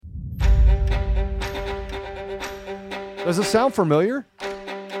Does it sound familiar?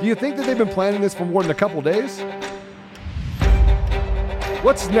 Do you think that they've been planning this for more than a couple days?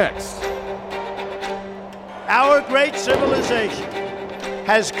 What's next? Our great civilization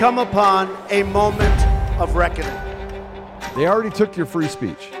has come upon a moment of reckoning. They already took your free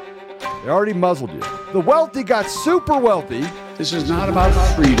speech. They already muzzled you. The wealthy got super wealthy. This is not about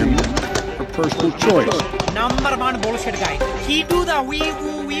freedom or personal choice. Number one bullshit guy. He do the wee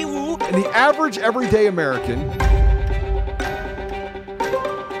woo wee woo. And the average everyday American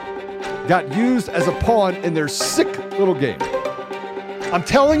got used as a pawn in their sick little game. I'm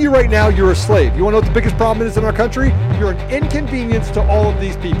telling you right now, you're a slave. You want to know what the biggest problem is in our country? You're an inconvenience to all of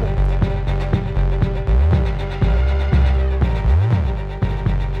these people.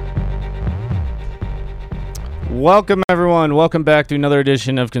 Welcome, everyone. Welcome back to another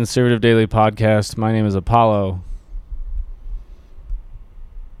edition of Conservative Daily Podcast. My name is Apollo.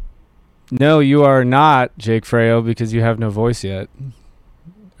 No, you are not Jake Freo because you have no voice yet.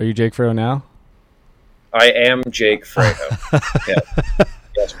 Are you Jake Freo now? I am Jake Freo.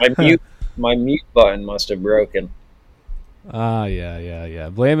 Yes, my mute button must have broken. Yeah.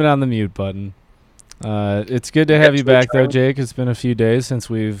 Blame it on the mute button. It's good to have you back, though, Jake. It's been a few days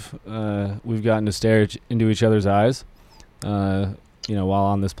since we've gotten to stare into each other's eyes, while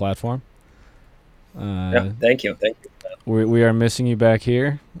on this platform. Thank you. We are missing you back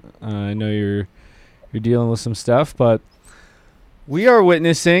here. I know you're dealing with some stuff, but we are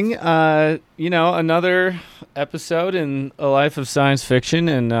witnessing, another episode in a life of science fiction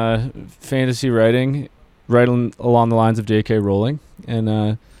and fantasy writing, right along the lines of J.K. Rowling,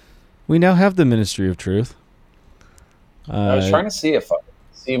 and we now have the Ministry of Truth. I was trying to see if I could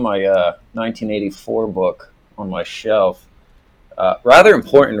see my 1984 book on my shelf. Rather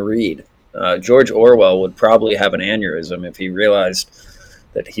important to read. George Orwell would probably have an aneurysm if he realized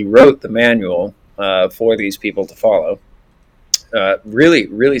that he wrote the manual for these people to follow. Really,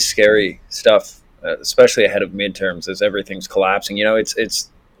 really scary stuff, especially ahead of midterms as everything's collapsing. It's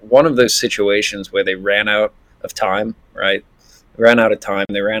one of those situations where they ran out of time, right? They ran out of time,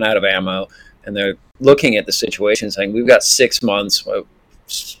 they ran out of ammo, and they're looking at the situation saying, we've got 6 months,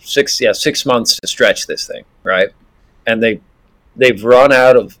 6 months to stretch this thing, right? And they've run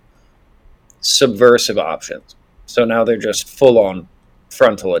out of subversive options. So now they're just full-on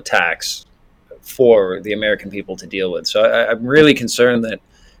frontal attacks for the American people to deal with. So I'm really concerned that,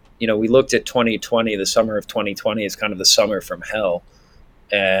 we looked at 2020, the summer of 2020 is kind of the summer from hell.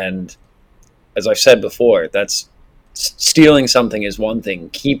 And as I've said before, that's stealing something is one thing.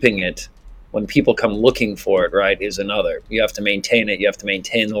 Keeping it when people come looking for it, right, is another. You have to maintain it. You have to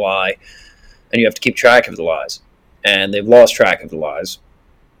maintain the lie, and you have to keep track of the lies. And they've lost track of the lies.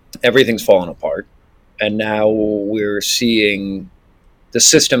 Everything's fallen apart. And now we're seeing the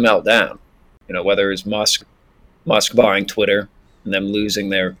system melt down. Whether it's Musk buying Twitter and them losing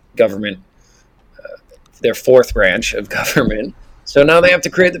their government, their fourth branch of government. So now they have to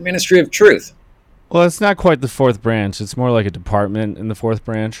create the Ministry of Truth. Well, it's not quite the fourth branch. It's more like a department in the fourth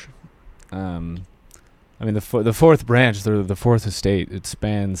branch. The fourth branch, the fourth estate, it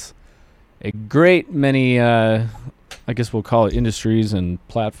spans a great many, I guess we'll call it industries and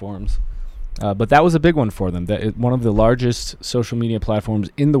platforms. But that was a big one for them. One of the largest social media platforms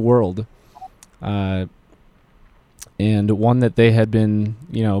in the world. And one that they had been,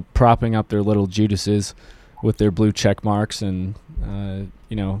 propping up their little Judases with their blue check marks. And,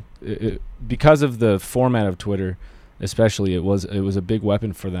 because of the format of Twitter, especially, it was a big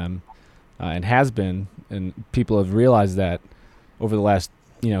weapon for them and has been. And people have realized that over the last,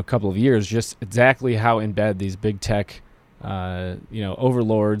 couple of years, just exactly how in bed these big tech,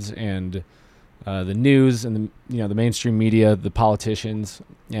 overlords and the news and the mainstream media, the politicians,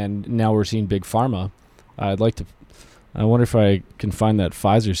 and now we're seeing big pharma. I wonder if I can find that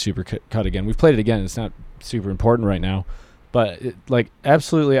Pfizer supercut again. We've played it again. It's not super important right now, but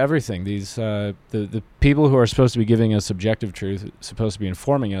absolutely everything. These the people who are supposed to be giving us objective truth, supposed to be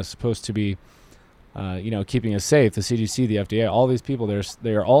informing us, supposed to be keeping us safe. The CDC, the FDA, all these people,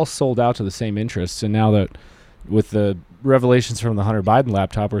 they are all sold out to the same interests. And now that with the revelations from the Hunter Biden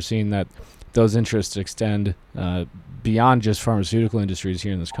laptop, we're seeing that those interests extend beyond just pharmaceutical industries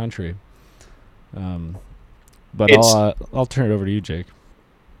here in this country. But I'll turn it over to you, Jake.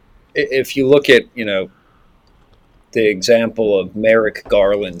 If you look at, the example of Merrick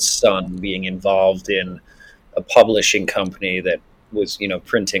Garland's son being involved in a publishing company that was,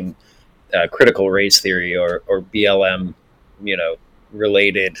 printing critical race theory or BLM,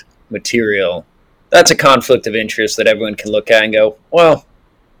 related material, that's a conflict of interest that everyone can look at and go, well,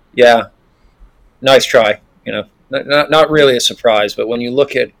 yeah, nice try. Not really a surprise, but when you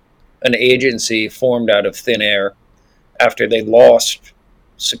look at an agency formed out of thin air after they lost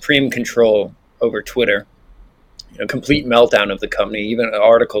supreme control over Twitter, complete meltdown of the company. Even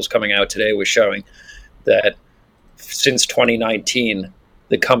articles coming out today were showing that since 2019,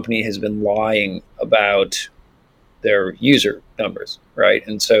 the company has been lying about their user numbers, right?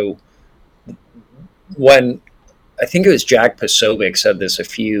 And so when I think it was Jack Posobiec said this a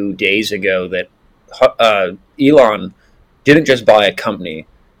few days ago, that Elon didn't just buy a company,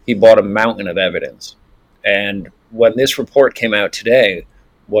 he bought a mountain of evidence. And when this report came out today,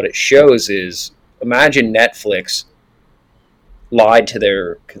 what it shows is, imagine Netflix lied to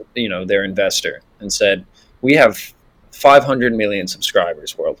their investor and said, we have 500 million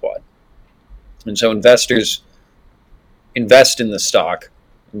subscribers worldwide. And so investors invest in the stock,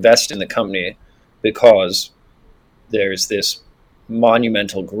 invest in the company, because there's this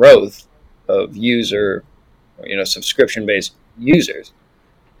monumental growth of subscription-based users.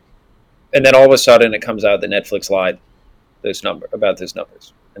 And then all of a sudden it comes out that Netflix lied about those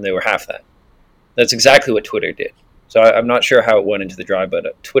numbers, and they were half that. That's exactly what Twitter did. So I'm not sure how it went into the dry,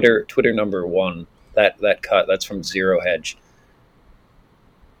 but Twitter number one, that cut, that's from Zero Hedge.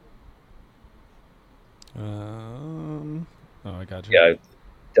 I got you. Yeah, I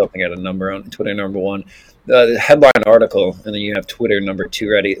don't think I had a number on Twitter number one. The headline article, and then you have Twitter number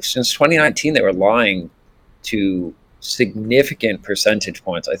two ready. Since 2019, they were lying to significant percentage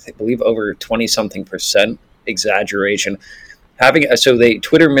points. I believe over 20-something percent exaggeration.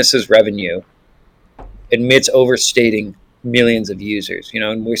 Twitter misses revenue, admits overstating millions of users.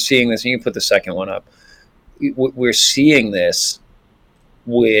 And we're seeing this. And you can put the second one up. We're seeing this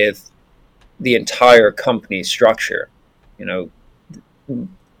with the entire company structure.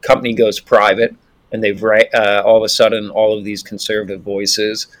 Company goes private, and they've all of a sudden all of these conservative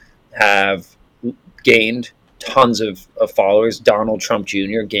voices have gained tons of followers. Donald Trump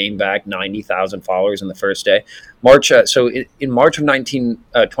Jr. gained back 90,000 followers in the first day. In March of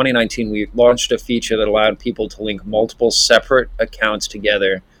 2019, we launched a feature that allowed people to link multiple separate accounts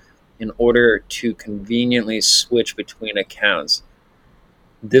together in order to conveniently switch between accounts.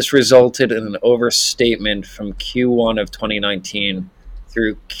 This resulted in an overstatement from Q1 of 2019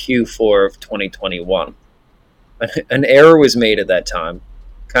 through Q4 of 2021. An error was made at that time,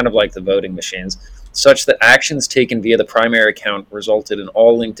 kind of like the voting machines, such that actions taken via the primary account resulted in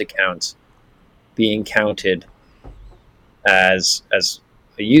all linked accounts being counted as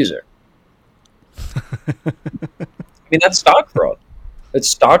a user. That's stock fraud. It's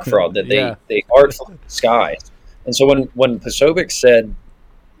stock fraud that they artfully disguised. And so when Posobiec said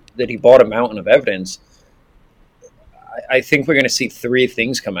that he bought a mountain of evidence, I think we're going to see three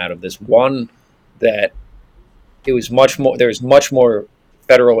things come out of this. One, that there's much more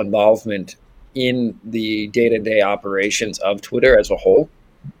federal involvement in the day-to-day operations of Twitter as a whole.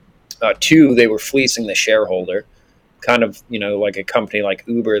 Two, they were fleecing the shareholder, kind of, like a company like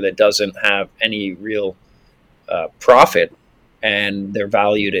Uber that doesn't have any real profit, and they're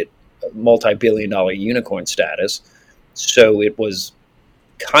valued at multi-billion-dollar unicorn status. So it was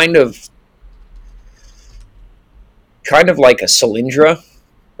kind of like a Solyndra,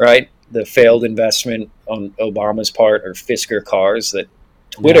 right? The failed investment on Obama's part, or Fisker Cars, that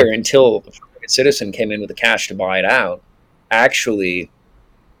Twitter, until a private citizen came in with the cash to buy it out, actually,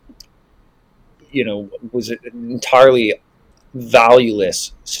 was an entirely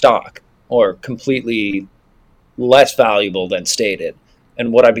valueless stock, or completely less valuable than stated.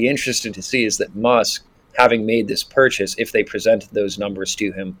 And what I'd be interested to see is that Musk, having made this purchase, if they presented those numbers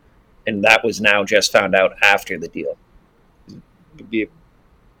to him, and that was now just found out after the deal, it would be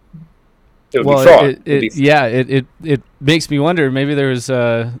fraud. It makes me wonder, maybe there was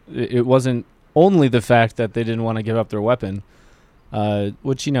it wasn't only the fact that they didn't want to give up their weapon,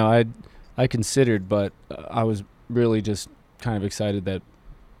 which I considered, but I was really just kind of excited that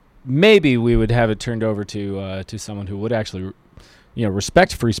maybe we would have it turned over to someone who would actually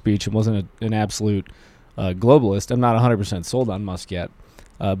respect free speech and wasn't an absolute globalist. I'm not 100% sold on Musk yet,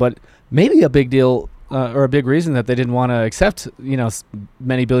 but maybe a big deal or a big reason that they didn't want to accept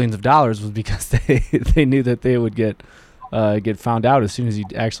many billions of dollars was because they knew that they would get found out as soon as he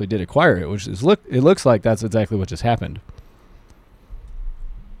actually did acquire it, which is it looks like that's exactly what just happened.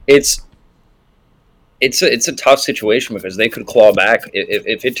 It's a tough situation because they could claw back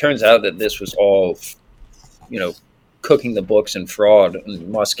if it turns out that this was all cooking the books and fraud, and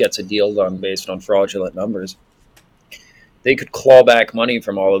Musk gets a deal done based on fraudulent numbers. They could claw back money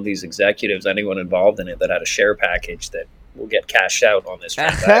from all of these executives, anyone involved in it that had a share package that will get cashed out on this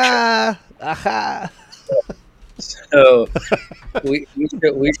transaction. So we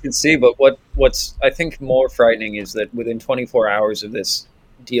should see. But what's I think more frightening is that within 24 hours of this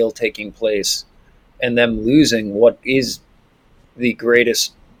deal taking place, and them losing what is the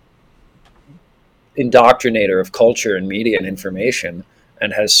greatest indoctrinator of culture and media and information,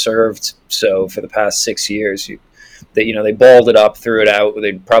 and has served so for the past 6 years. They balled it up, threw it out.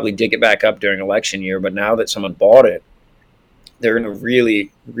 They'd probably dig it back up during election year, but now that someone bought it, they're in a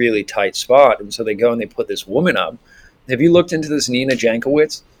really, really tight spot. And so they go and they put this woman up. Have you looked into this Nina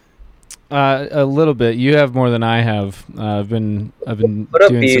Jankowicz? A little bit. You have more than I have. I've been doing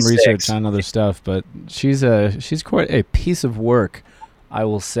some research on other stuff, but she's quite a piece of work. I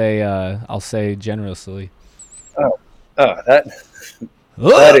will say. I'll say generously. That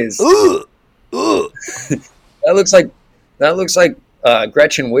is. that looks like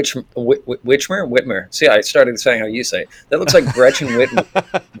Gretchen Whitmer. See, I started saying how you say it. That looks like Gretchen Whitmer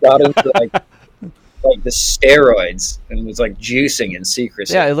got into like the steroids and was like juicing in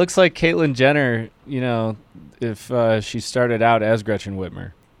secrecy. Yeah, it looks like Caitlyn Jenner. If she started out as Gretchen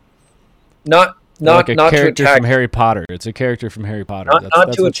Whitmer. Not a character from Harry Potter. It's a character from Harry Potter.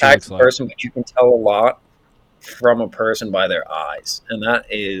 Not to attack the person, but you can tell a lot from a person by their eyes, and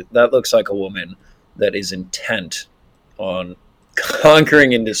that looks like a woman that is intent on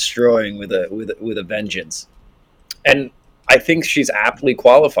conquering and destroying with a vengeance. And I think she's aptly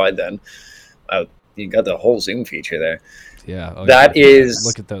qualified. Then you got the whole Zoom feature there. Yeah, that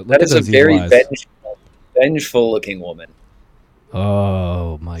is that is a very vengeful looking woman.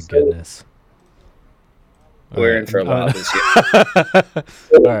 Oh my goodness. We're in for a while this year.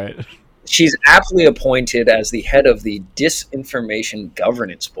 All right. She's aptly appointed as the head of the Disinformation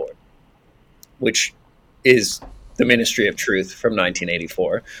Governance Board, which is the Ministry of Truth from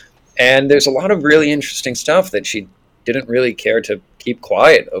 1984. And there's a lot of really interesting stuff that she didn't really care to keep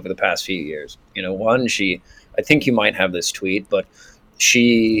quiet over the past few years. I think you might have this tweet, but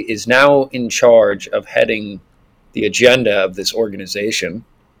she is now in charge of heading the agenda of this organization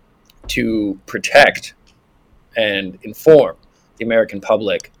to protect and inform the American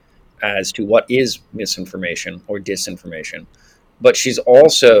public as to what is misinformation or disinformation. But she's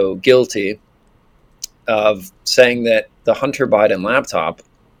also guilty of saying that the Hunter Biden laptop,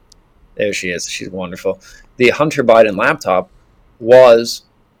 there she is, she's wonderful, the Hunter Biden laptop was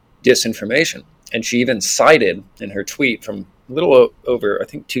disinformation. And she even cited in her tweet from a little over, I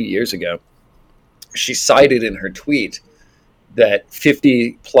think 2 years ago, she cited in her tweet that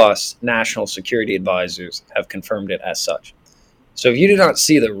 50 plus national security advisors have confirmed it as such. So if you do not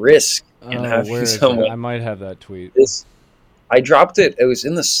see the risk in having someone, I might have that tweet. I dropped it. It was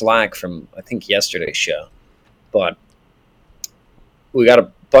in the Slack from, I think, yesterday's show, but we got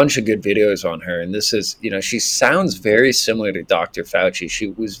a bunch of good videos on her. And this is, she sounds very similar to Dr. Fauci.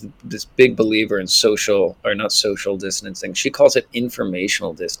 She was this big believer in not social distancing. She calls it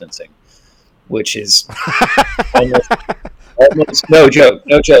informational distancing, which is almost no joke.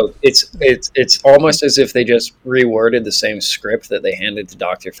 It's almost as if they just reworded the same script that they handed to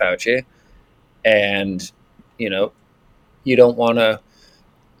Dr. Fauci. And, you don't want to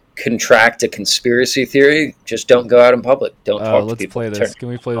contract a conspiracy theory. Just don't go out in public. Don't talk to people. Let's play this. Can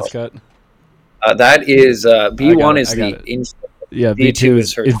we play this cut? That is B1 is the B2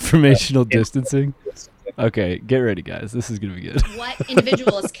 is informational distancing. Okay, get ready, guys. This is going to be good. What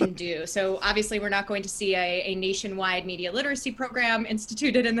individuals can do. So obviously we're not going to see a nationwide media literacy program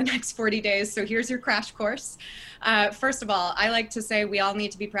instituted in the next 40 days. So here's your crash course. First of all, I like to say we all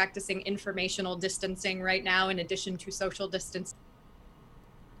need to be practicing informational distancing right now in addition to social distancing.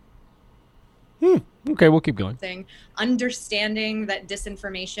 Okay, we'll keep going. Understanding that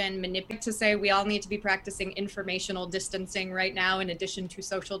disinformation manipulates to say we all need to be practicing informational distancing right now in addition to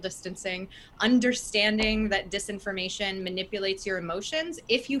social distancing. Understanding that disinformation manipulates your emotions.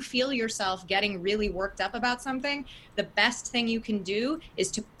 If you feel yourself getting really worked up about something, the best thing you can do is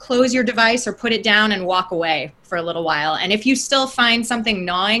to close your device or put it down and walk away for a little while. And if you still find something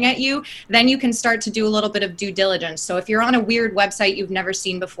gnawing at you, then you can start to do a little bit of due diligence. So if you're on a weird website you've never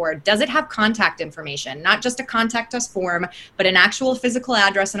seen before, does it have contact information? Not just a contact us form, but an actual physical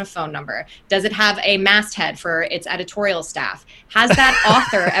address and a phone number. Does it have a masthead for its editorial staff? Has that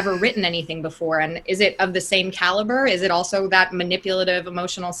author ever written anything before? And is it of the same caliber? Is it also that manipulative,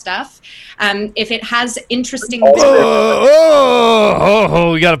 emotional stuff? If it has interesting... we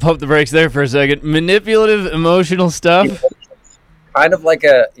got to pump the brakes there for a second. Manipulative, emotional stuff? Kind of like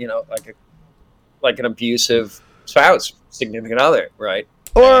like an abusive spouse, significant other, right?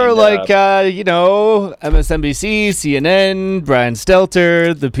 Or MSNBC, CNN, Brian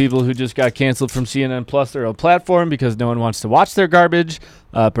Stelter, the people who just got canceled from CNN Plus, their own platform, because no one wants to watch their garbage.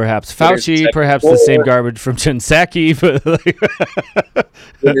 Perhaps Fauci, perhaps the same garbage from Jen Psaki.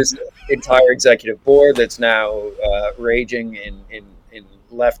 This entire executive board that's now raging in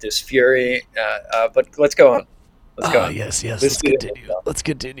leftist fury. But let's go on. Let's go on. Yes. Let's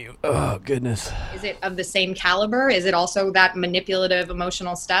continue. Oh, goodness. Is it of the same caliber? Is it also that manipulative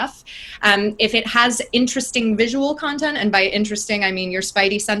emotional stuff? If it has interesting visual content, and by interesting, I mean your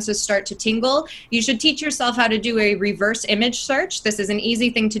spidey senses start to tingle, you should teach yourself how to do a reverse image search. This is an easy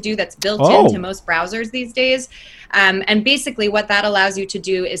thing to do that's built into most browsers these days. And basically what that allows you to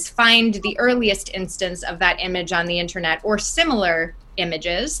do is find the earliest instance of that image on the internet or similar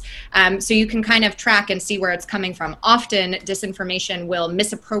images, so you can kind of track and see where it's coming from. Often disinformation will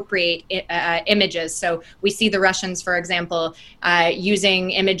misappropriate images. So we see the Russians, for example,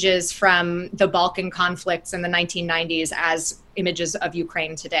 using images from the Balkan conflicts in the 1990s as images of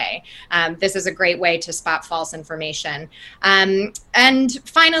Ukraine today. This is a great way to spot false information. And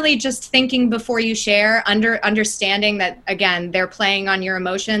finally, just thinking before you share, understanding that, again, they're playing on your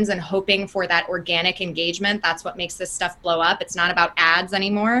emotions and hoping for that organic engagement. That's what makes this stuff blow up. It's not about ads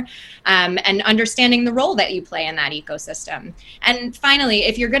anymore. And understanding the role that you play in that ecosystem. And finally,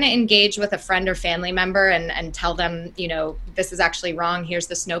 if you're going to engage with a friend or family member and tell them, this is actually wrong, here's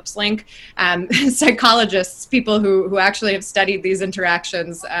the Snopes link. Psychologists, people who actually have studied these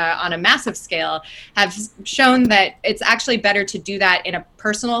interactions on a massive scale, have shown that it's actually better to do that in a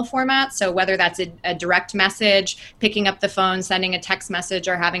personal format. So whether that's a direct message, picking up the phone, sending a text message,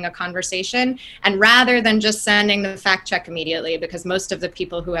 or having a conversation, and rather than just sending the fact check immediately, because most of the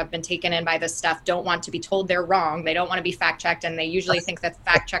people who have been taken in by this stuff don't want to be told they're wrong. They don't want to be fact checked, and they usually think that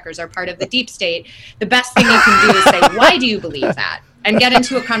fact checkers are part of the deep state. The best thing you can do is say, why do you believe that? And get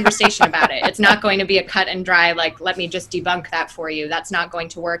into a conversation about it. It's not going to be a cut and dry, like, let me just debunk that for you. That's not going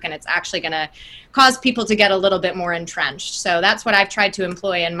to work, and it's actually going to cause people to get a little bit more entrenched. So that's what I've tried to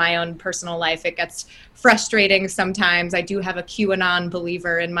employ in my own personal life. It gets frustrating sometimes. I do have a QAnon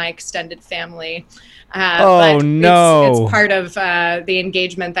believer in my extended family. But it's part of the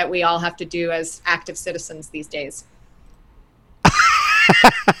engagement that we all have to do as active citizens these days.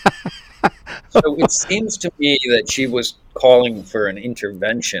 So it seems to me that she was calling for an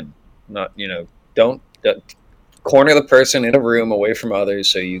intervention, not, don't corner the person in a room away from others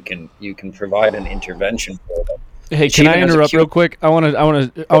so you can provide an intervention for them. Hey, can I interrupt real quick? I want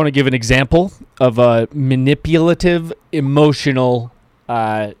to give an example of manipulative emotional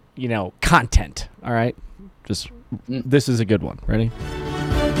content, all right? This is a good one. Ready?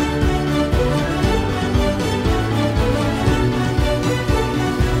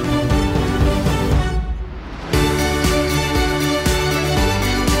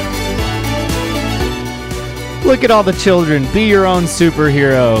 Look at all the children. Be your own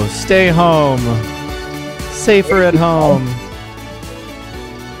superhero. Stay home. Safer at home.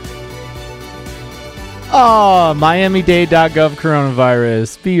 Oh, Miami-Dade.gov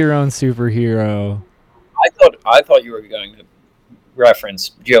coronavirus. Be your own superhero. I thought you were going to reference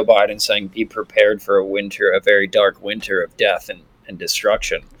Joe Biden saying, "Be prepared for a very dark winter of death and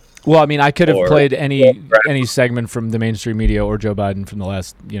destruction." Well, I mean, I could have played any segment from the mainstream media or Joe Biden from the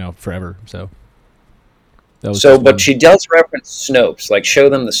last, forever. But she does reference Snopes. Like, show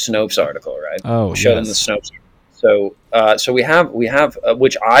them the Snopes article, right? Oh, show them the Snopes. So we have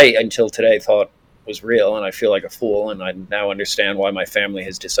which I until today thought was real, and I feel like a fool, and I now understand why my family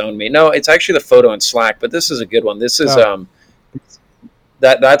has disowned me. No, it's actually the photo in Slack, but this is a good one. This is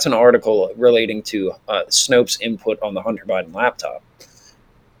that's an article relating to Snopes' input on the Hunter Biden laptop.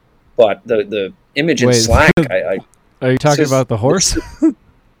 But the image in Slack, are you talking about the horse?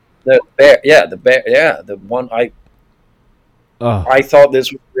 The bear, the one I thought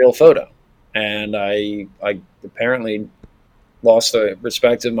this was a real photo, and I apparently lost the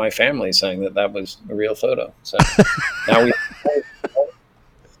respect of my family saying that was a real photo. So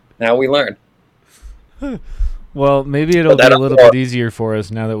now we learn. Well, maybe it'll be a little bit easier for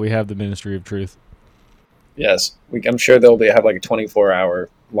us now that we have the Ministry of Truth. Yes, I'm sure they'll have like a 24-hour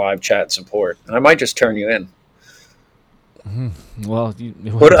live chat support, and I might just turn you in. Well,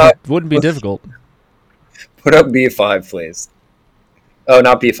 it wouldn't be difficult. Put up B5, please. Oh,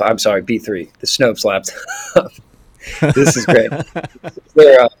 not B5. I'm sorry, B3. The Snopes laptop. This is great.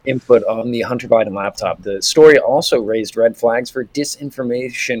 Their input on the Hunter Biden laptop. The story also raised red flags for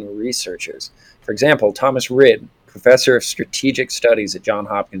disinformation researchers. For example, Thomas Ridd, professor of strategic studies at Johns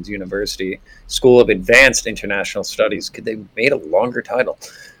Hopkins University School of Advanced International Studies, could they made a longer title,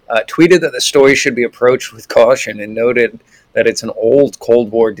 tweeted that the story should be approached with caution and noted that it's an old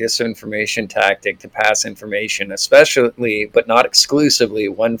Cold War disinformation tactic to pass information, especially but not exclusively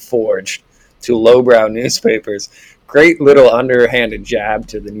when forged, to lowbrow newspapers. Great little underhanded jab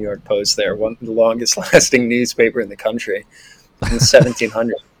to the New York Post there, the longest lasting newspaper in the country in the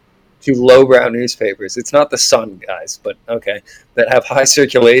 1700s. to lowbrow newspapers. It's not the Sun, guys, but okay, that have high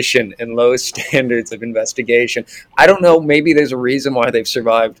circulation and low standards of investigation. I don't know. Maybe there's a reason why they've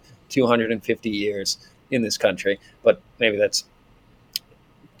survived 250 years in this country, but maybe it's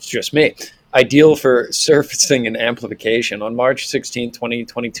just me. Ideal for surfacing and amplification. On March 16,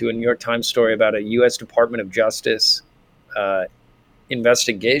 2022, a New York Times story about a U.S. Department of Justice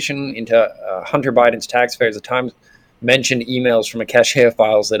investigation into Hunter Biden's tax affairs. The Times mentioned emails from a cache of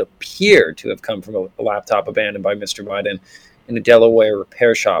files that appear to have come from a laptop abandoned by Mr. Biden in a Delaware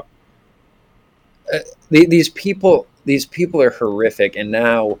repair shop. These people are horrific, and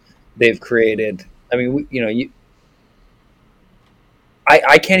now they've created. I mean,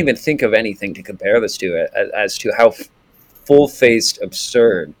 I can't even think of anything to compare this to as to how full-faced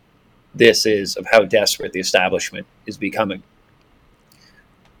absurd this is of how desperate the establishment is becoming.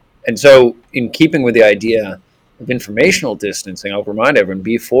 And so, in keeping with the idea of informational distancing, I'll remind everyone,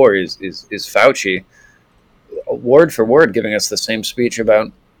 B4 is Fauci, word for word, giving us the same speech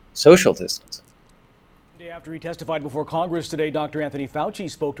about social distancing. After he testified before Congress today, Dr. Anthony Fauci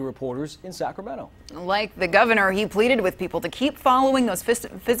spoke to reporters in Sacramento. Like the governor, he pleaded with people to keep following those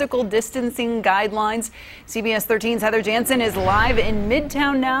physical distancing guidelines. CBS 13's Heather Jansen is live in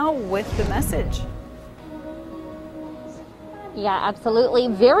Midtown now with the message. Yeah, absolutely.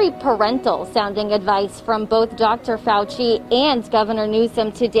 Very parental sounding advice from both Dr. Fauci and Governor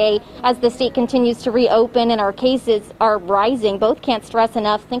Newsom today as the state continues to reopen and our cases are rising. Both can't stress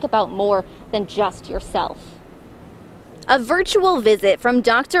enough. Think about more than just yourself. A virtual visit from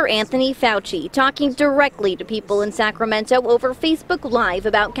Dr. Anthony Fauci talking directly to people in Sacramento over Facebook Live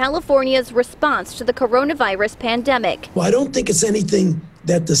about California's response to the coronavirus pandemic. Well, I don't think it's anything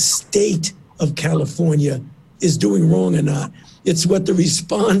that the state of California is doing wrong or not. It's what the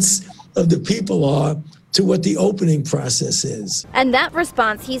response of the people are to what the opening process is. And that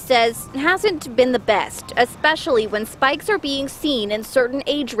response, he says, hasn't been the best, especially when spikes are being seen in certain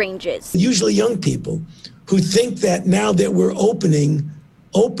age ranges. Usually young people who think that now that we're opening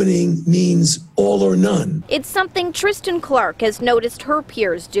means all or none. It's something Tristan Clark has noticed her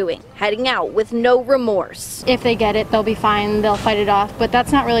peers doing, heading out with no remorse. If they get it, they'll be fine, they'll fight it off, but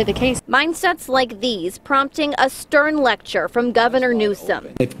that's not really the case. Mindsets like these prompting a stern lecture from Governor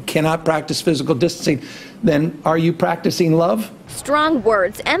Newsom. If you cannot practice physical distancing, then are you practicing love? Strong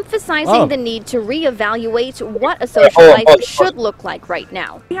words emphasizing the need to reevaluate what a social life should look like right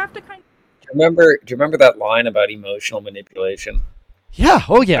now. Do you remember that line about emotional manipulation? Yeah.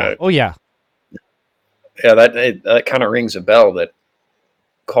 Oh, yeah. Yeah, that kind of rings a bell, that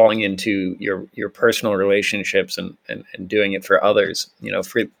calling into your personal relationships and doing it for others,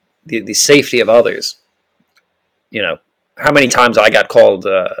 for the safety of others. How many times I got called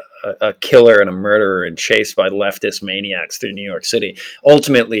a killer and a murderer and chased by leftist maniacs through New York City,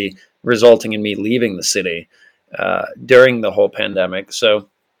 ultimately resulting in me leaving the city during the whole pandemic. So,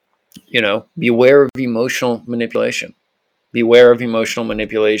 beware of emotional manipulation. Beware of emotional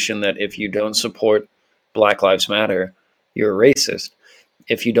manipulation that if you don't support Black Lives Matter, you're a racist.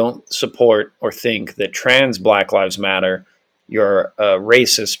 If you don't support or think that trans Black Lives Matter, you're a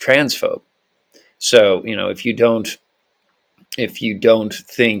racist transphobe. So, if you don't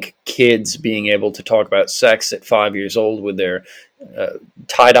think kids being able to talk about sex at 5 years old with their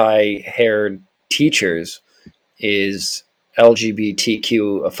tie-dye haired teachers is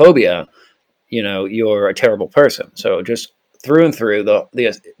LGBTQ-phobia, you're a terrible person. So just through and through,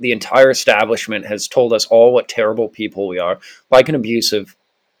 the entire establishment has told us all what terrible people we are, like an abusive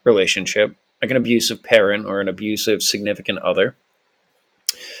relationship, like an abusive parent or an abusive significant other.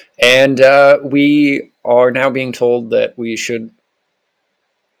 And we are now being told that we should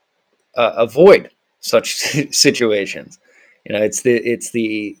avoid such situations. It's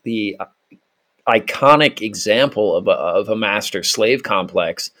the iconic example of a master slave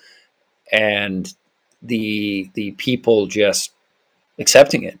complex, and the people just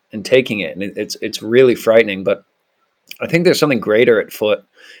accepting it and taking it, and it's really frightening. But I think there's something greater at foot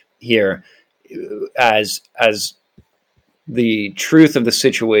here, as the truth of the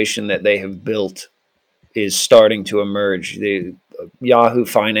situation that they have built is starting to emerge. The Yahoo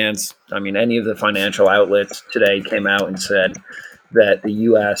Finance, any of the financial outlets today came out and said that the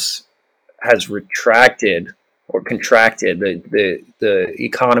U.S. has retracted or contracted. The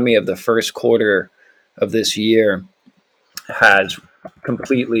economy of the first quarter of this year has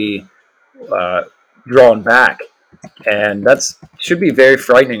completely drawn back. And that should be very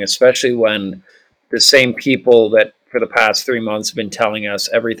frightening, especially when the same people that for the past 3 months have been telling us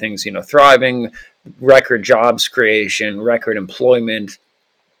everything's, thriving, record jobs creation, record employment,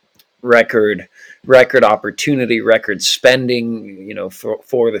 record record opportunity, record spending, you know,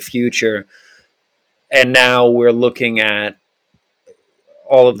 for the future. And now we're looking at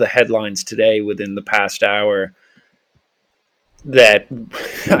all of the headlines today within the past hour that,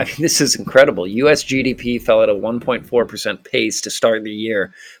 I mean, this is incredible. U.S. GDP fell at a 1.4% pace to start the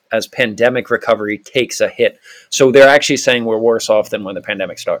year as pandemic recovery takes a hit. So they're actually saying we're worse off than when the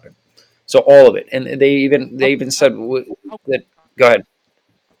pandemic started. So all of it. And they even said that, go ahead.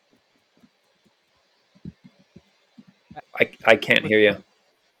 I can't hear you.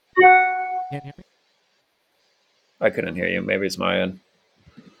 Can't hear me? I couldn't hear you. Maybe it's my end.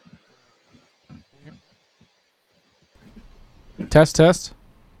 Test.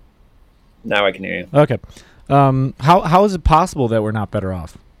 Now I can hear you. Okay. How is it possible that we're not better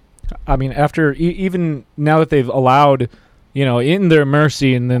off? I mean, after even now that they've allowed, you know, in their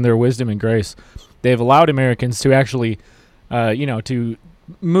mercy and in their wisdom and grace, they've allowed Americans to actually, you know, to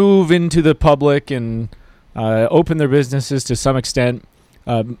move into the public and open their businesses to some extent,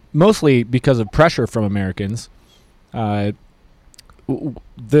 mostly because of pressure from Americans. The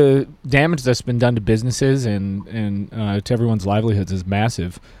damage that's been done to businesses and to everyone's livelihoods is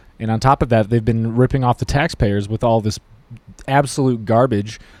massive. And on top of that, they've been ripping off the taxpayers with all this absolute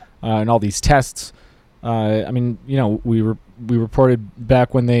garbage and all these tests. I mean, you know, we reported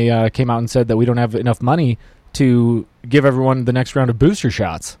back when they came out and said that we don't have enough money to give everyone the next round of booster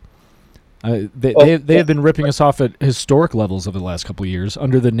shots. They have been ripping us off at historic levels over the last couple of years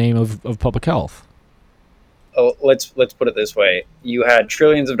under the name of public health. Oh, let's put it this way. You had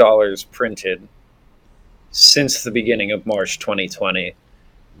trillions of dollars printed since the beginning of March 2020,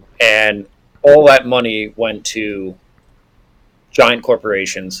 and all that money went to giant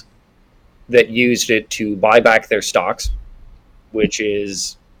corporations that used it to buy back their stocks, which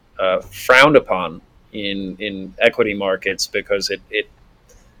is frowned upon in equity markets because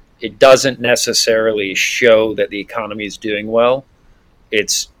it doesn't necessarily show that the economy is doing well.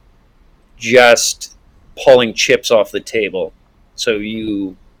 It's just pulling chips off the table so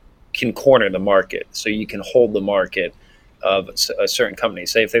you can corner the market, so you can hold the market of a certain company.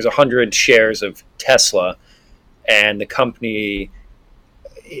 Say if there's 100 shares of Tesla and the company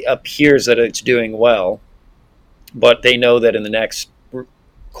appears that it's doing well, but they know that in the next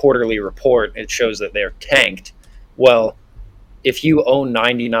quarterly report it shows that they're tanked. Well, if you own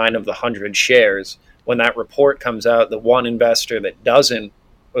 99 of the 100 shares, when that report comes out, the one investor that doesn't,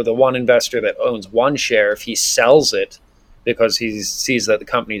 or the one investor that owns one share, if he sells it because he sees that the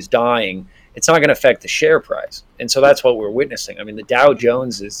company's dying, it's not going to affect the share price. And so that's what we're witnessing. I mean, the Dow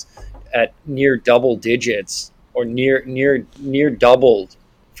Jones is at near double digits, or near doubled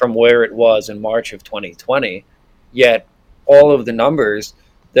from where it was in March of 2020. Yet all of the numbers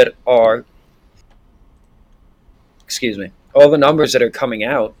that are, all the numbers that are coming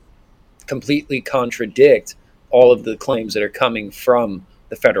out completely contradict all of the claims that are coming from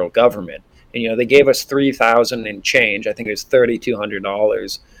the federal government. And, you know, they gave us $3,000 and change. I think it was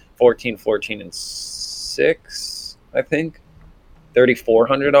 $3,200, 14 and 6, I think,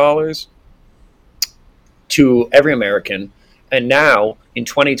 $3,400 to every American. And now in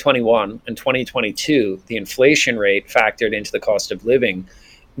 2021 and 2022, the inflation rate factored into the cost of living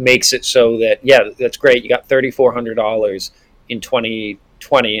makes it so that, yeah, that's great. You got $3,400 in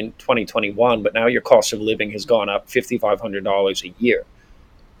 2020 and 2021, but now your cost of living has gone up $5,500 a year.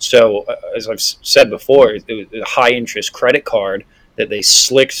 So as I've said before, it was a high interest credit card that they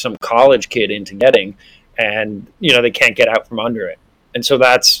slicked some college kid into getting, and, you know, they can't get out from under it. And so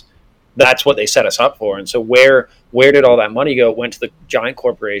that's what they set us up for. And so where did all that money go? It went to the giant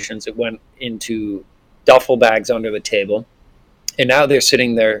corporations. It went into duffel bags under the table. And now they're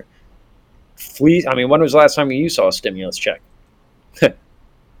sitting there. I mean, when was the last time you saw a stimulus check?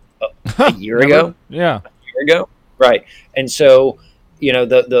 A year ago? Yeah. A year ago? Right. And so, you know,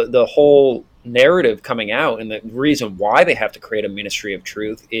 the whole narrative coming out, and the reason why they have to create a Ministry of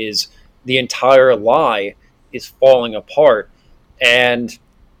Truth, is the entire lie is falling apart. And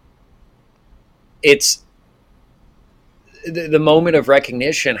it's the moment of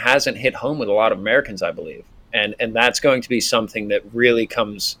recognition hasn't hit home with a lot of Americans, I believe. And that's going to be something that really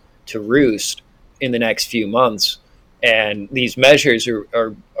comes to roost in the next few months. And these measures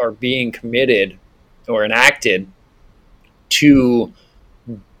are being committed or enacted to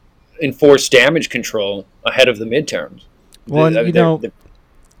enforce damage control ahead of the midterms. Well,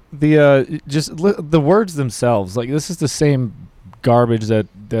 the words themselves, like, this is the same garbage that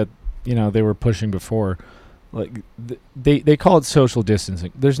you know they were pushing before. Like, they call it social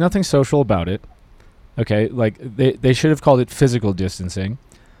distancing. There's nothing social about it. Okay, like they should have called it physical distancing.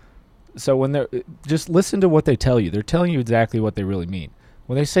 So when they're just listen to what they tell you. They're telling you exactly what they really mean.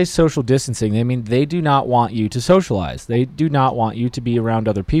 When they say social distancing, they mean they do not want you to socialize. They do not want you to be around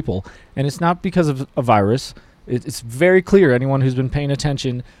other people. And it's not because of a virus. It's very clear, anyone who's been paying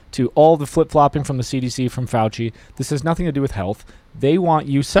attention to all the flip-flopping from the CDC, from Fauci, this has nothing to do with health. They want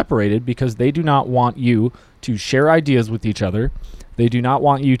you separated because they do not want you to share ideas with each other. They do not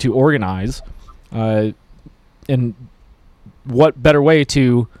want you to organize. And what better way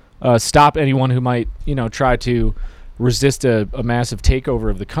to stop anyone who might, try to resist a massive takeover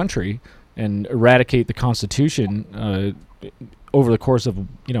of the country and eradicate the Constitution over the course of,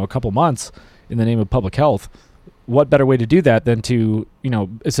 a couple months in the name of public health. What better way to do that than to,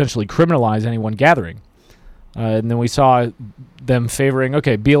 essentially criminalize anyone gathering? And then we saw them favoring,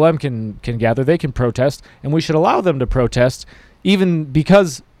 okay, BLM can gather, they can protest, and we should allow them to protest even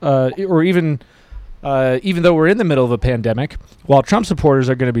because, even though we're in the middle of a pandemic, while Trump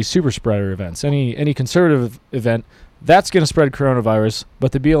supporters are going to be super spreader events. Any conservative event, that's going to spread coronavirus,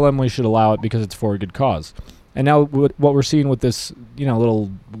 but the BLM, we should allow it because it's for a good cause. And now what we're seeing with this,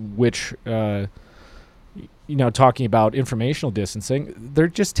 little witch, talking about informational distancing, they're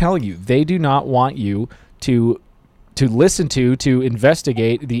just telling you they do not want you to listen to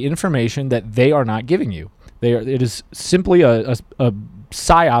investigate the information that they are not giving you. It is simply a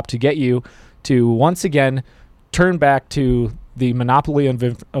psyop to get you to once again turn back to the monopoly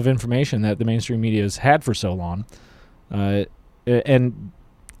of information that the mainstream media has had for so long. And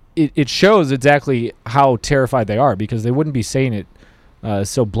it shows exactly how terrified they are, because they wouldn't be saying it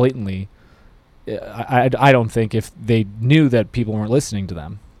so blatantly, I don't think, if they knew that people weren't listening to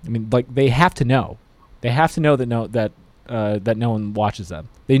them. I mean, like, they have to know. They have to know that no one watches them.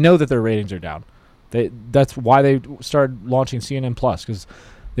 They know that their ratings are down. That's why they started launching CNN Plus, because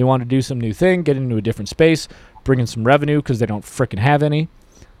they want to do some new thing, get into a different space, bring in some revenue because they don't frickin' have any.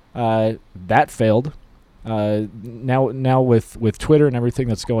 That failed. Now with Twitter and everything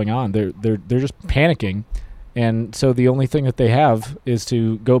that's going on, they're just panicking, and so the only thing that they have is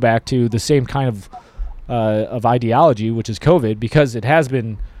to go back to the same kind of ideology, which is COVID, because it has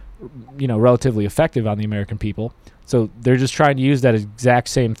been, relatively effective on the American people. So they're just trying to use that exact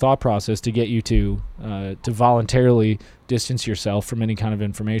same thought process to get you to voluntarily distance yourself from any kind of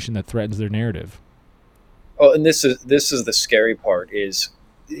information that threatens their narrative. Oh, and this is the scary part, is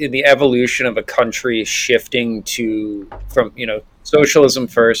in the evolution of a country shifting from socialism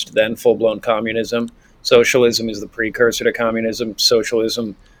first, then full-blown communism. Socialism is the precursor to communism.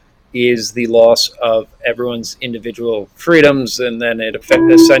 Socialism is the loss of everyone's individual freedoms, and then it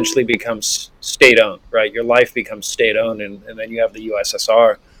essentially becomes state-owned, right? Your life becomes state-owned, and then you have the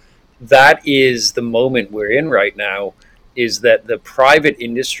USSR. That is the moment we're in right now, is that the private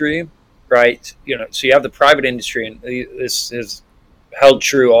industry, right? So you have the private industry, and this is held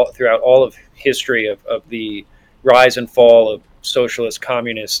true throughout all of history of the rise and fall of socialist,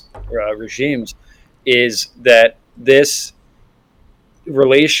 communist regimes, is that this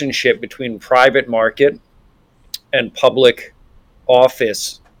relationship between private market and public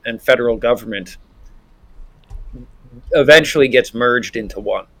office and federal government eventually gets merged into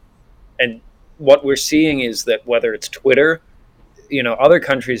one. And what we're seeing is that whether it's Twitter, other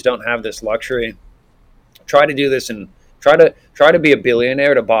countries don't have this luxury. Try to do this and try to be a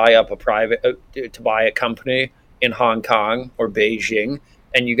billionaire to buy up to buy a company in Hong Kong or Beijing,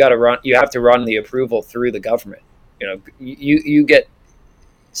 and you have to run the approval through the government. You get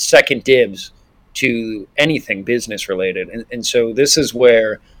second dibs to anything business related. And so this is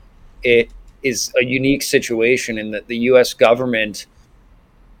where it is a unique situation, in that the US government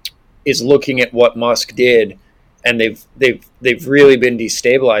is looking at what Musk did, and they've really been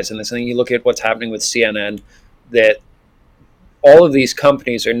destabilized in this. And you look at what's happening with CNN, that all of these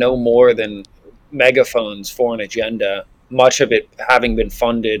companies are no more than megaphones for an agenda, much of it having been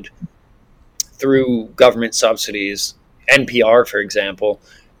funded through government subsidies, NPR, for example,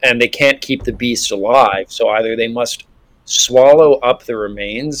 and they can't keep the beast alive. So either they must swallow up the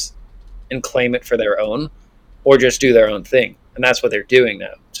remains and claim it for their own, or just do their own thing. And that's what they're doing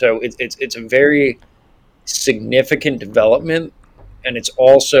now. So it's a very significant development, and it's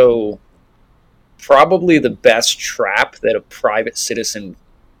also probably the best trap that a private citizen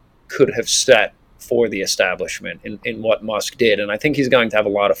could have set for the establishment in what Musk did. And I think he's going to have a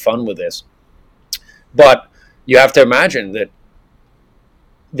lot of fun with this. But you have to imagine that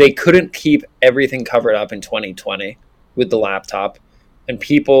they couldn't keep everything covered up in 2020 with the laptop, and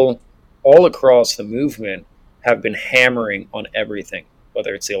people all across the movement have been hammering on everything,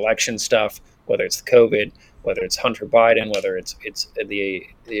 whether it's the election stuff, whether it's the COVID, whether it's Hunter Biden, whether it's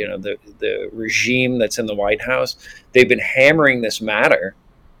the regime that's in the White House. They've been hammering this matter,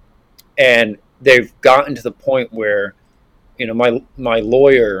 and they've gotten to the point where my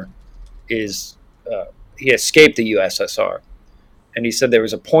lawyer is he escaped the USSR, and he said there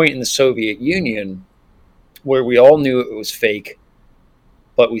was a point in the Soviet Union where we all knew it was fake,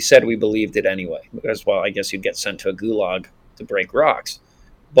 but we said we believed it anyway, because, well, I guess you'd get sent to a gulag to break rocks.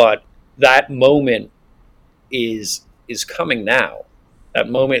 But that moment is coming now. That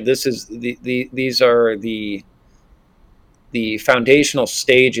moment, these are the foundational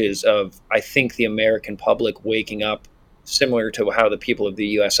stages of, I think, the American public waking up, similar to how the people of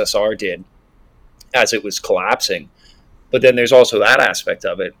the USSR did as it was collapsing. But then there's also that aspect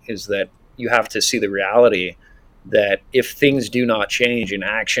of it, is that you have to see the reality that if things do not change and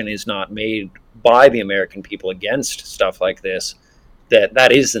action is not made by the American people against stuff like this,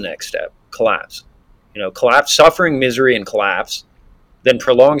 that is the next step: collapse. Collapse, suffering, misery, and collapse, then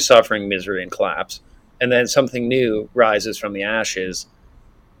prolonged suffering, misery, and collapse, and then something new rises from the ashes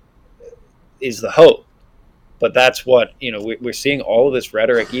is the hope. But that's what, we're seeing all of this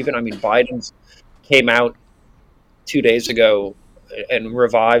rhetoric. Even, Biden's came out 2 days ago and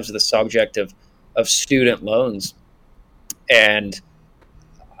revives the subject of student loans. And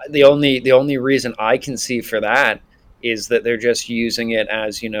the only reason I can see for that is that they're just using it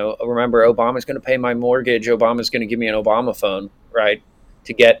as, remember, Obama's going to pay my mortgage. Obama's going to give me an Obama phone, right?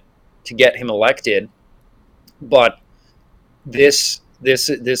 To get him elected. But this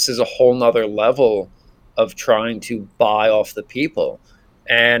is a whole nother level of trying to buy off the people.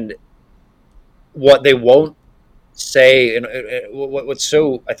 And what they won't say, and what's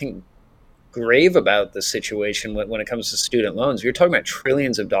so, I think, grave about the situation when it comes to student loans, you're talking about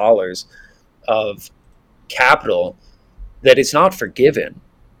trillions of dollars of capital that is not forgiven.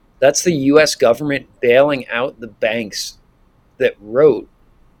 That's the U.S. government bailing out the banks that wrote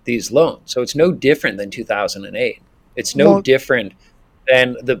these loans. So it's no different than 2008. It's no different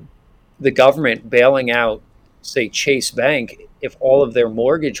than the government bailing out, say, Chase Bank, if all of their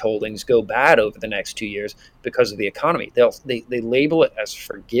mortgage holdings go bad over the next 2 years because of the economy. They label it as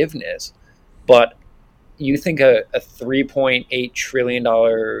forgiveness, but you think a $3.8 trillion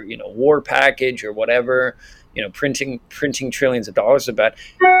war package or whatever, printing trillions of dollars of that,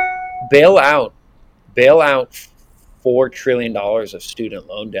 bail out $4 trillion of student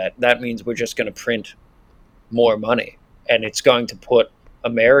loan debt. That means we're just going to print more money, and it's going to put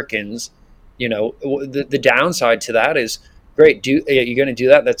Americans, the downside to that is, great, you're going to do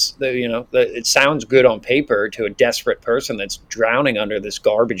that. That's it sounds good on paper to a desperate person that's drowning under this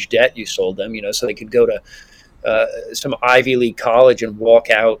garbage debt you sold them, so they could go to some Ivy League college and walk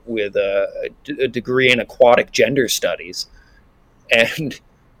out with a degree in aquatic gender studies, and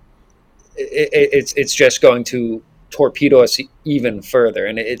it's just going to torpedo us even further.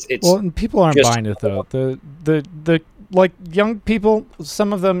 And it's and people aren't buying it though. The like young people,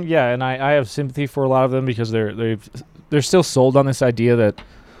 some of them, yeah, and I have sympathy for a lot of them because they're still sold on this idea that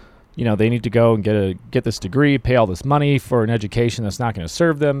they need to go and get this degree, pay all this money for an education that's not going to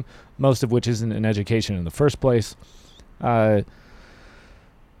serve them, most of which isn't an education in the first place. But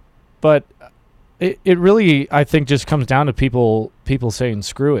it really, I think, just comes down to people saying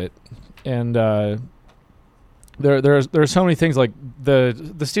screw it. And there are so many things, like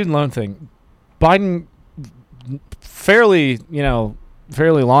the student loan thing. Biden fairly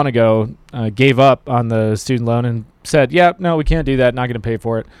long ago gave up on the student loan and said, yeah, no, we can't do that, not going to pay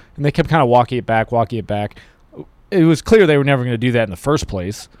for it. And they kept kind of walking it back. It was clear they were never going to do that in the first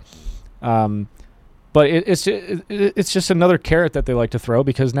place. But it's just another carrot that they like to throw,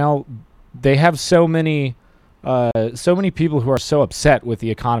 because now they have so many people who are so upset with the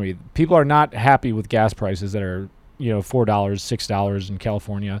economy. People are not happy with gas prices that are $4, $6 in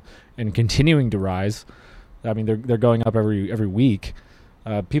California and continuing to rise. I mean, they're going up every week.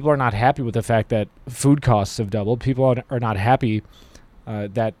 People are not happy with the fact that food costs have doubled. People are not happy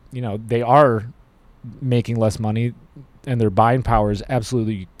that they are making less money and their buying power is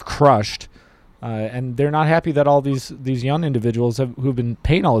absolutely crushed. And they're not happy that all these young individuals who've been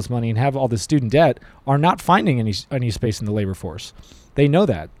paying all this money and have all this student debt are not finding any space in the labor force. They know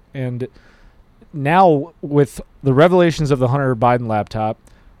that. And now with the revelations of the Hunter Biden laptop,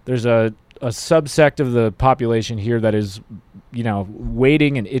 there's a subsect of the population here that is,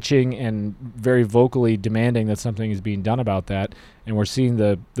 waiting and itching and very vocally demanding that something is being done about that. And we're seeing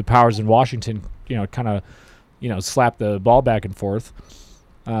the powers in Washington, kind of, slap the ball back and forth.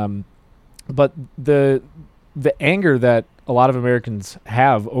 But the anger that a lot of Americans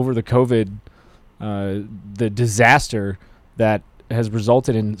have over the COVID, the disaster that has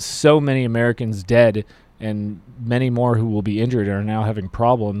resulted in so many Americans dead and many more who will be injured and are now having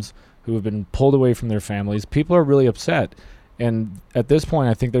problems, who have been pulled away from their families. People are really upset. And at this point,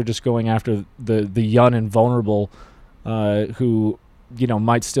 I think they're just going after the young and vulnerable who,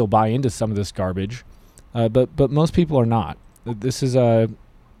 might still buy into some of this garbage, but most people are not. This is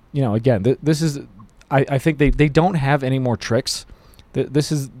this is. I think they don't have any more tricks.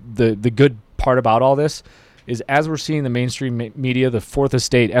 This is the good part about all this, is as we're seeing the mainstream media, the fourth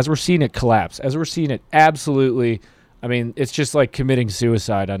estate, as we're seeing it collapse, as we're seeing it absolutely, it's just like committing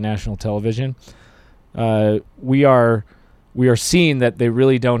suicide on national television. We are seeing that they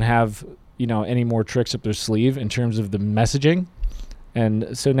really don't have, any more tricks up their sleeve in terms of the messaging.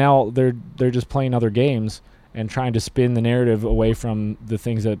 And so now they're just playing other games and trying to spin the narrative away from the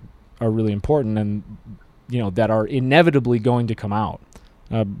things that are really important and, that are inevitably going to come out.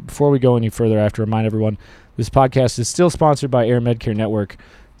 Before we go any further, I have to remind everyone, this podcast is still sponsored by Air Medcare Network.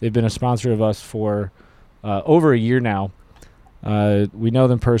 They've been a sponsor of us for over a year now. We know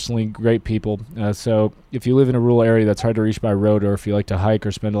them personally, great people. So if you live in a rural area that's hard to reach by road, or if you like to hike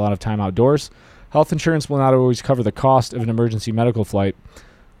or spend a lot of time outdoors, health insurance will not always cover the cost of an emergency medical flight.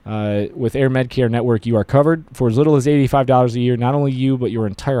 With Air Medcare Network, you are covered for as little as $85 a year. Not only you, but your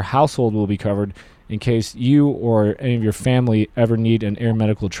entire household will be covered in case you or any of your family ever need an air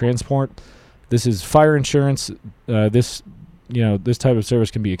medical transport. This is fire insurance. This type of service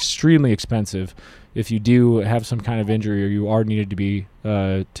can be extremely expensive if you do have some kind of injury or you are needed to be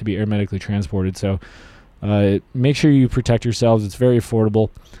air medically transported. So make sure you protect yourselves. It's very affordable.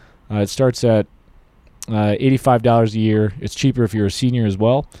 It starts at $85 a year. It's cheaper if you're a senior as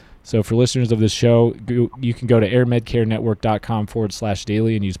well. So for listeners of this show, you can go to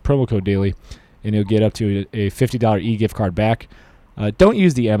airmedcarenetwork.com/daily and use promo code daily, and you'll get up to a $50 e-gift card back. Don't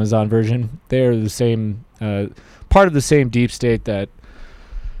use the Amazon version. They're the same, part of the same deep state that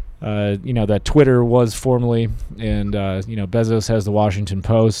that Twitter was formerly, and Bezos has the Washington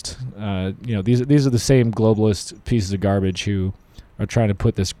Post. These are the same globalist pieces of garbage who are trying to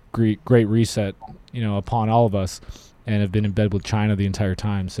put this great reset, upon all of us, and have been in bed with China the entire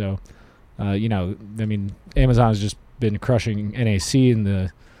time. So, Amazon has just been crushing NAC in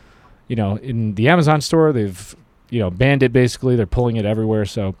the Amazon store. They've, banned it basically. They're pulling it everywhere.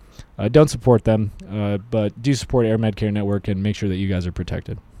 So, don't support them, but do support Air Medcare Network and make sure that you guys are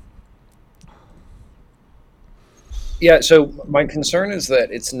protected. Yeah. So my concern is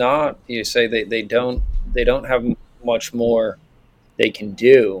that it's not. You say they don't have much more they can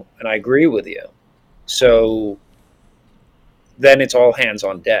do, and I agree with you. So then it's all hands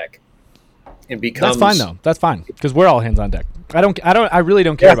on deck. It becomes. That's fine though. That's fine because we're all hands on deck. I really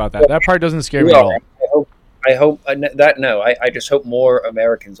don't care about that. That part doesn't scare me at all. I hope that no. I just hope more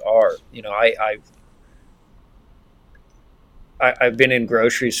Americans are. I've been in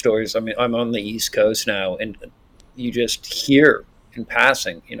grocery stores. I'm on the East Coast now, and you just hear in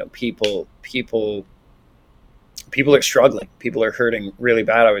passing. People are struggling. People are hurting really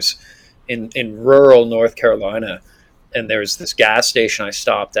bad. I was in rural North Carolina, and there's this gas station I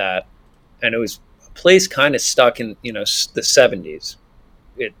stopped at, and it was a place kind of stuck in the 70s.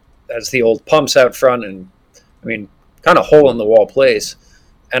 It has the old pumps out front, and kind of hole in the wall place.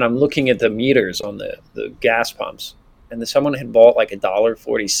 And I'm looking at the meters on the gas pumps, and someone had bought like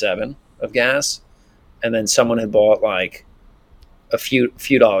 $1.47 of gas, and then someone had bought like a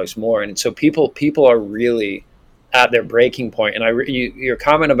few dollars more, and so people are really at their breaking point. And your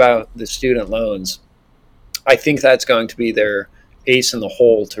comment about the student loans, I think that's going to be their ace in the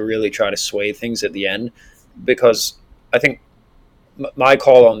hole to really try to sway things at the end, because I think my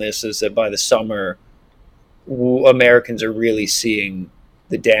call on this is that by the summer, Americans are really seeing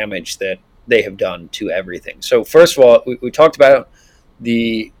the damage that they have done to everything. So first of all, we talked about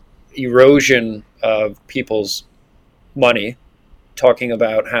the erosion of people's money, talking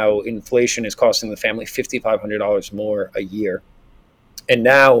about how inflation is costing the family $5,500 more a year. And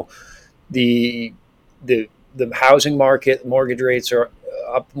now the housing market, mortgage rates are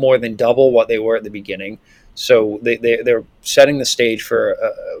up more than double what they were at the beginning. So they're setting the stage for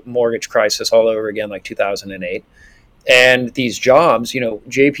a mortgage crisis all over again, like 2008. And these jobs,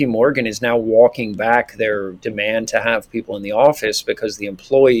 JP Morgan is now walking back their demand to have people in the office because the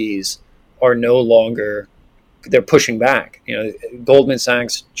employees are no longer, they're pushing back. Goldman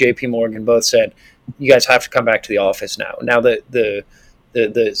Sachs, JP Morgan both said, you guys have to come back to the office now. Now the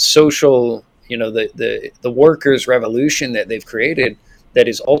social, the workers' revolution that they've created that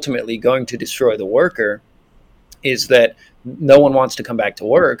is ultimately going to destroy the worker is that no one wants to come back to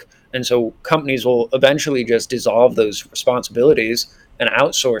work. And so companies will eventually just dissolve those responsibilities and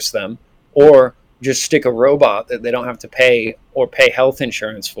outsource them, or just stick a robot that they don't have to pay or pay health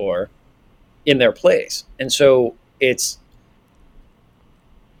insurance for in their place. And so it's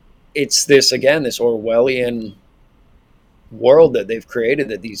this, again, this Orwellian world that they've created,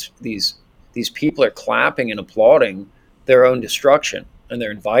 that these these people are clapping and applauding their own destruction, and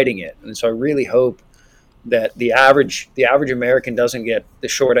they're inviting it. And so I really hope that the average American doesn't get the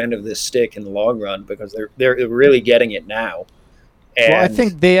short end of this stick in the long run, because they're really getting it now. And well, I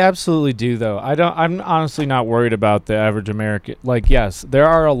think they absolutely do, though. I'm honestly not worried about the average American. Like, yes, there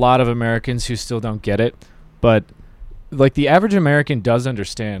are a lot of Americans who still don't get it, but like the average American does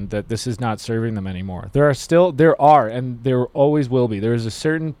understand that this is not serving them anymore. There are, and there always will be. There is a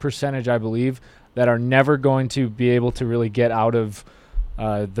certain percentage, I believe, that are never going to be able to really get out of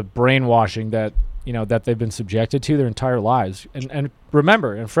the brainwashing that they've been subjected to their entire lives. And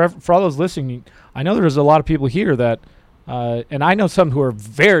remember, and for all those listening, I know there's a lot of people here that. And I know some who are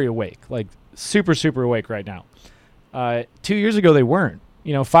very awake, like super, super awake right now. 2 years ago, they weren't.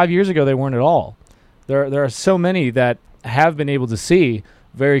 5 years ago, they weren't at all. There are so many that have been able to see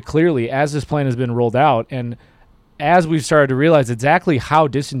very clearly as this plan has been rolled out, and as we've started to realize exactly how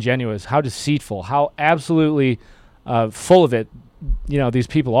disingenuous, how deceitful, how absolutely full of it, these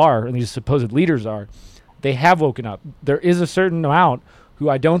people are, and these supposed leaders are. They have woken up. There is a certain amount who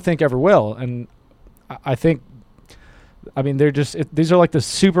I don't think ever will, and I think. I mean, these are like the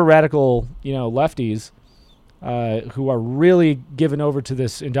super radical, lefties who are really given over to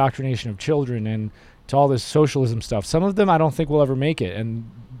this indoctrination of children and to all this socialism stuff. Some of them I don't think will ever make it, and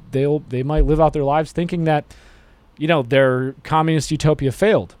they might live out their lives thinking that, their communist utopia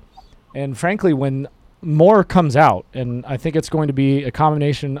failed. And frankly, when more comes out, and I think it's going to be a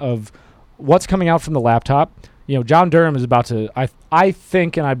combination of what's coming out from the laptop. John Durham is about to, I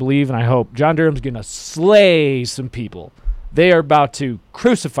think and I believe and I hope, John Durham's going to slay some people. They are about to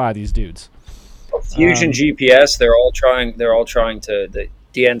crucify these dudes. Fusion GPS, they're all trying to, the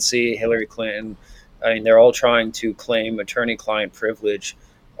DNC, Hillary Clinton, I mean, they're all trying to claim attorney-client privilege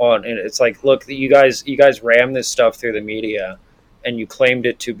and it's like, look, you guys rammed this stuff through the media, and you claimed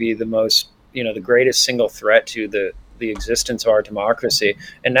it to be the most, the greatest single threat to the existence of our democracy,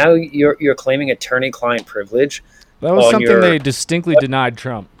 and now you're claiming attorney-client privilege. That was something they distinctly denied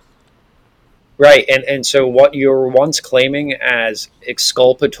Trump. Right, and so what you were once claiming as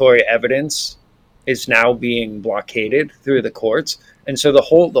exculpatory evidence is now being blockaded through the courts, and so the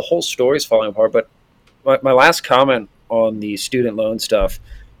whole story is falling apart. But my last comment on the student loan stuff,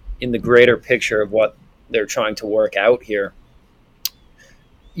 in the greater picture of what they're trying to work out here,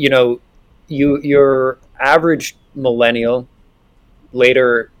 your average millennial,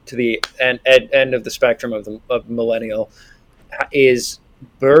 later to the end of the spectrum of millennial, is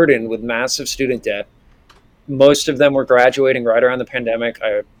burdened with massive student debt. Most of them were graduating right around the pandemic. I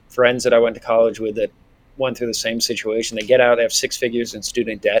have friends that I went to college with that went through the same situation. They get out, they have 6 figures in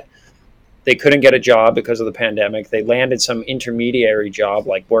student debt. They couldn't get a job because of the pandemic. They landed some intermediary job,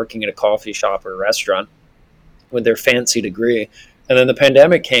 like working at a coffee shop or a restaurant, with their fancy degree. And then the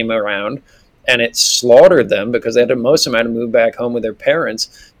pandemic came around, and it slaughtered them because most of them had to move back home with their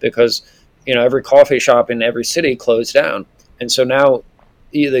parents because, every coffee shop in every city closed down. And so now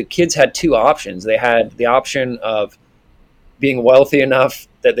the kids had 2 options. They had the option of being wealthy enough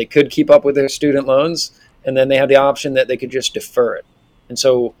that they could keep up with their student loans, and then they had the option that they could just defer it. And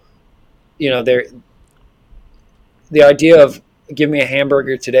so, the idea of give me a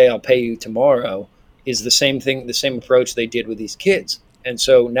hamburger today, I'll pay you tomorrow is the same thing, the same approach they did with these kids. And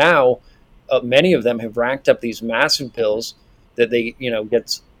so now many of them have racked up these massive bills that they,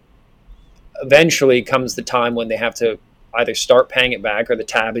 eventually comes the time when they have to either start paying it back, or the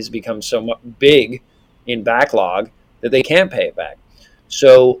tab has become so big in backlog that they can't pay it back.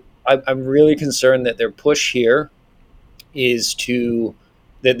 So I'm really concerned that their push here is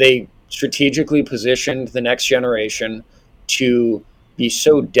that they strategically positioned the next generation to be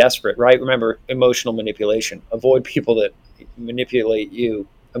so desperate, right? Remember, emotional manipulation. Avoid people that manipulate you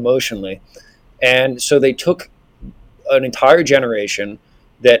emotionally. And so they took an entire generation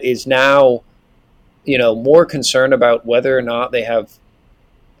that is now, more concerned about whether or not they have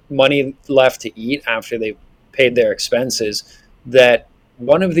money left to eat after they've paid their expenses, that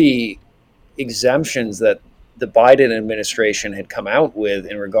one of the exemptions that the Biden administration had come out with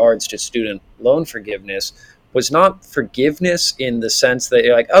in regards to student loan forgiveness was not forgiveness in the sense that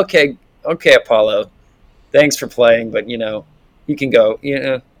you're like, okay, Apollo, thanks for playing, but you can go,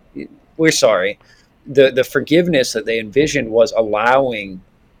 we're sorry. The forgiveness that they envisioned was allowing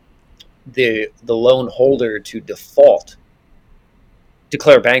the loan holder to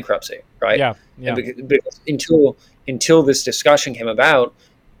declare bankruptcy, right? Yeah. Because until this discussion came about,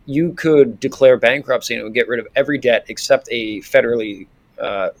 you could declare bankruptcy and it would get rid of every debt except a federally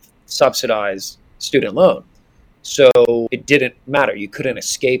subsidized student loan. So it didn't matter. You couldn't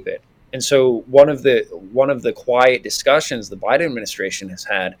escape it. And so one of the quiet discussions the Biden administration has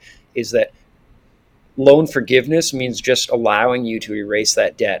had is that loan forgiveness means just allowing you to erase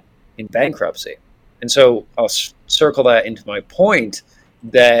that debt in bankruptcy. And so I'll circle that into my point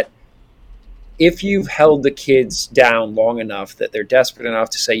that if you've held the kids down long enough that they're desperate enough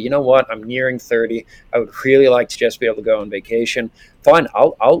to say, you know what, I'm nearing 30, I would really like to just be able to go on vacation. Fine,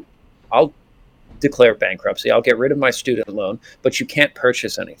 I'll declare bankruptcy. I'll get rid of my student loan, but you can't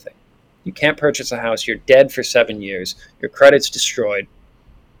purchase anything. You can't purchase a house. You're dead for 7 years. Your credit's destroyed.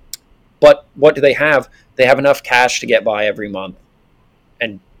 But what do they have? They have enough cash to get by every month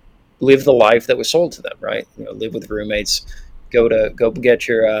and live the life that was sold to them, right? Live with roommates, go get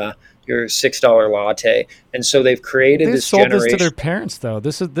your $6 latte. And so they've created this sold generation. This to their parents, though.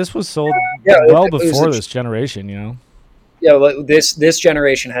 This was sold well before this generation, Yeah, this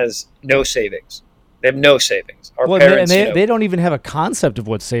generation has no savings. They have no savings. Our parents, they don't even have a concept of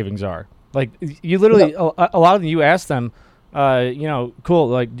what savings are. Like, you literally, a lot of them, you ask them, cool,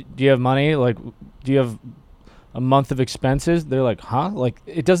 like, do you have money? Like, do you have a month of expenses? They're like, huh? Like,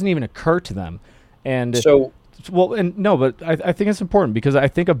 it doesn't even occur to them. And so, but I think it's important because I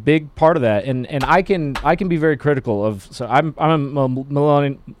think a big part of that, and I can be very critical of. So I'm a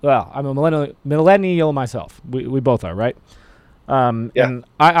millennial. Well, I'm a millennial myself. We both are, right? And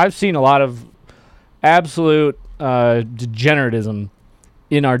I've seen a lot of absolute degeneratism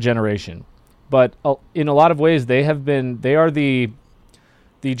in our generation, but in a lot of ways they are the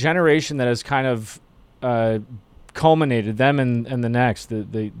generation that has kind of culminated, them and the next,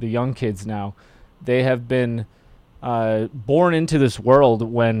 the young kids now. They have been born into this world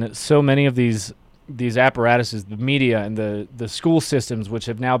when so many of these apparatuses, the media and the school systems, which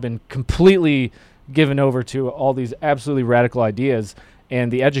have now been completely given over to all these absolutely radical ideas,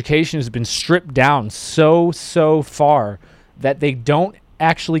 and the education has been stripped down so far that they don't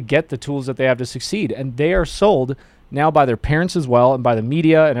actually get the tools that they have to succeed. And they are sold now by their parents as well, and by the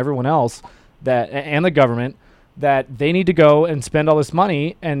media and everyone else, and the government, that they need to go and spend all this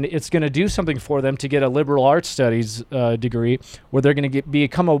money, and it's going to do something for them to get a liberal arts studies degree, where they're going to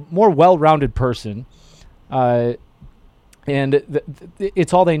become a more well-rounded person. And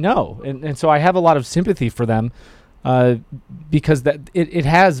it's all they know. And so I have a lot of sympathy for them, because that it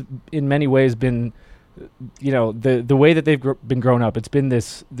has in many ways been, the way that they've been grown up. It's been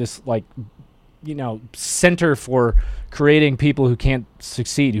this like, center for creating people who can't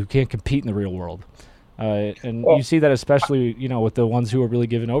succeed, who can't compete in the real world. You see that especially, with the ones who are really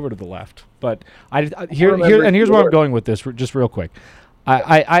given over to the left. But here's where I'm going with this, just real quick.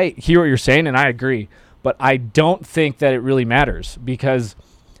 I hear what you're saying, and I agree. But I don't think that it really matters, because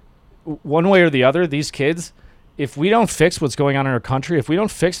one way or the other, these kids, if we don't fix what's going on in our country, if we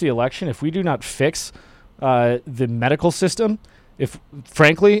don't fix the election, if we do not fix the medical system,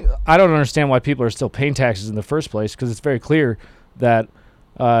 frankly, I don't understand why people are still paying taxes in the first place, because it's very clear that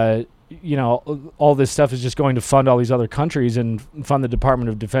all this stuff is just going to fund all these other countries and fund the Department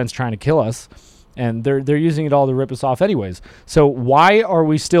of Defense trying to kill us. And they're using it all to rip us off anyways. So why are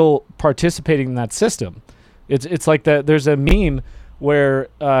we still participating in that system? It's like there's a meme where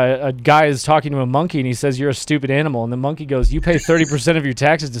a guy is talking to a monkey and he says, "You're a stupid animal," and the monkey goes, "You pay 30% of your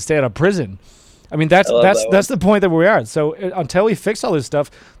taxes to stay out of prison." I mean, that's the point that we are. So until we fix all this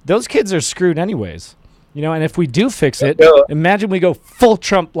stuff, those kids are screwed anyways. And if we do fix it, imagine we go full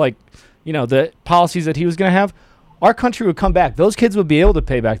Trump, like, the policies that he was going to have, our country would come back. Those kids would be able to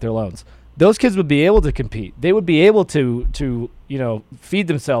pay back their loans. Those kids would be able to compete. They would be able to feed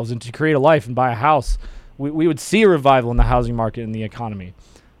themselves and to create a life and buy a house. We would see a revival in the housing market and the economy.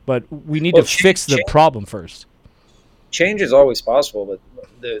 But we need to fix the problem first. Change is always possible, but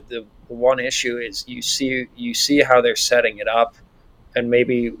the one issue is you see how they're setting it up, and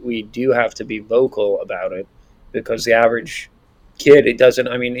maybe we do have to be vocal about it, because the average kid, it doesn't,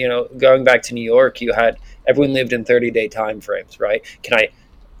 going back to New York, everyone lived in 30-day time frames, right?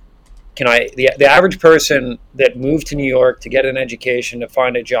 The average person that moved to New York to get an education, to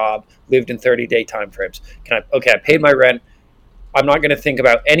find a job, lived in 30-day time frames. I paid my rent. I'm not going to think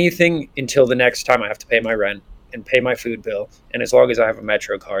about anything until the next time I have to pay my rent and pay my food bill, and as long as I have a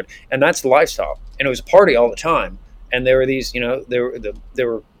Metro card. And that's the lifestyle. And it was a party all the time. And there were these, there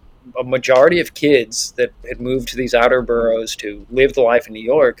were a majority of kids that had moved to these outer boroughs to live the life in New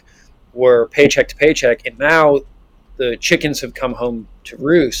York were paycheck to paycheck, and now the chickens have come home to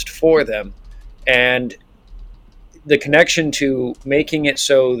roost for them. And the connection to making it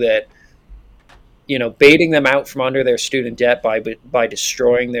so that, baiting them out from under their student debt by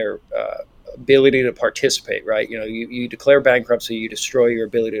destroying their ability to participate, right? You declare bankruptcy, you destroy your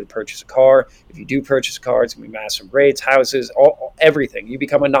ability to purchase a car. If you do purchase a car, it's going to be massive rates, houses, everything. You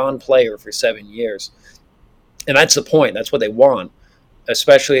become a non-player for 7 years. And that's the point. That's what they want,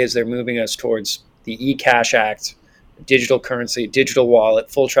 especially as they're moving us towards the eCash Act, digital currency, digital wallet,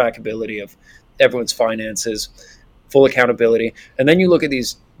 full trackability of everyone's finances, full accountability. And then you look at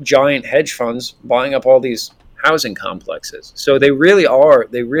these giant hedge funds buying up all these housing complexes. So they really,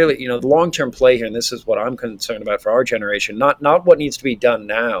 the long-term play here, and this is what I'm concerned about for our generation, not what needs to be done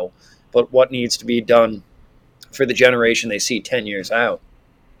now, but what needs to be done for the generation they see 10 years out,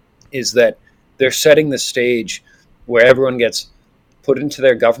 is that they're setting the stage where everyone gets put into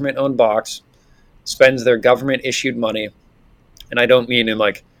their government-owned box, spends their government-issued money, and I don't mean in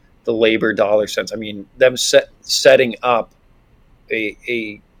like the labor dollar sense. I mean them setting up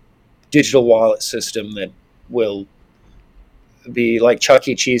a digital wallet system that will be like Chuck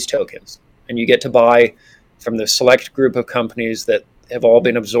E. Cheese tokens, and you get to buy from the select group of companies that have all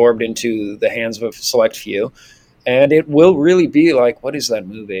been absorbed into the hands of a select few, and it will really be like, what is that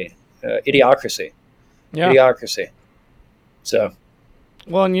movie? Idiocracy. Yeah. Idiocracy. So,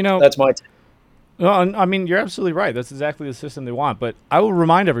 well, and that's my take. Well, I mean, you're absolutely right. That's exactly the system they want. But I will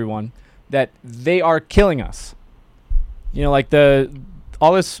remind everyone that they are killing us. Like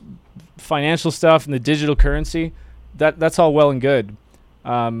all this financial stuff and the digital currency, that's all well and good.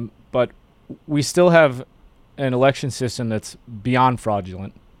 But we still have an election system that's beyond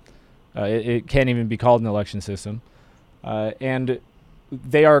fraudulent. It can't even be called an election system. And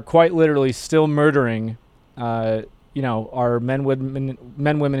they are quite literally still murdering, our men, women,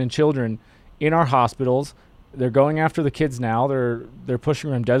 and children in our hospitals. They're going after the kids now. They're pushing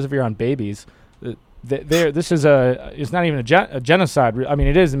remdesivir on babies. This is it's not even a genocide. I mean,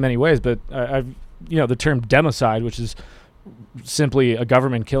 it is in many ways, but the term democide, which is simply a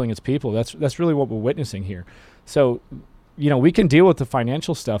government killing its people. That's really what we're witnessing here. So, we can deal with the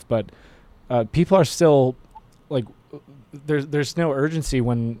financial stuff, but people are still like, there's no urgency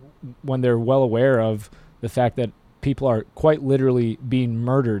when they're well aware of the fact that people are quite literally being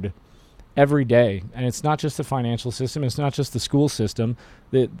murdered every day. And it's not just the financial system, it's not just the school system.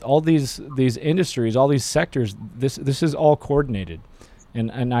 All these industries, all these sectors, this is all coordinated.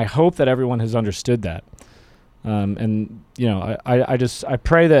 And I hope that everyone has understood that. I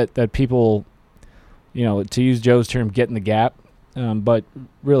pray that people, to use Joe's term, get in the gap. But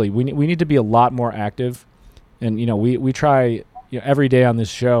really, we need to be a lot more active. And, we try every day on this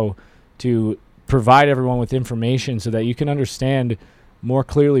show to provide everyone with information so that you can understand more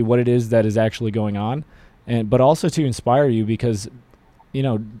clearly what it is that is actually going on, but also to inspire you, because,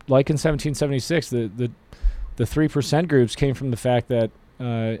 like in 1776, the 3% groups came from the fact that,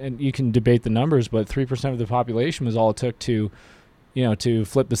 and you can debate the numbers, but 3% of the population was all it took to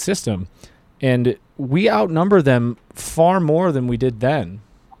flip the system. And we outnumber them far more than we did then,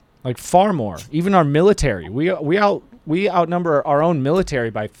 like far more. Even our military, we outnumber our own military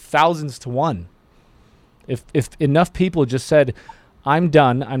by thousands to one. If enough people just said, I'm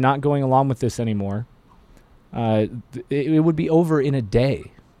done, I'm not going along with this anymore, it would be over in a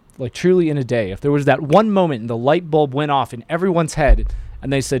day, like truly in a day. If there was that one moment and the light bulb went off in everyone's head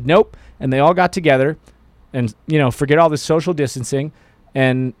and they said nope, and they all got together and forget all this social distancing.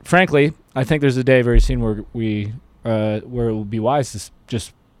 And frankly, I think there's a day very soon where it will be wise to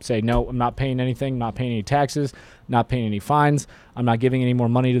just say, no, I'm not paying anything, not paying any taxes, not paying any fines. I'm not giving any more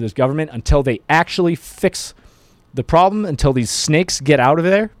money to this government until they actually fix the problem, until these snakes get out of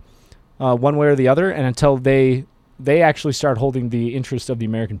there, one way or the other, and until they actually start holding the interest of the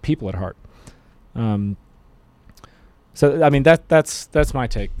American people at heart. So I mean that's my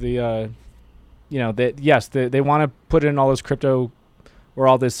take. They want to put in all this crypto or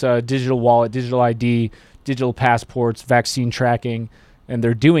all this digital wallet, digital ID, digital passports, vaccine tracking, and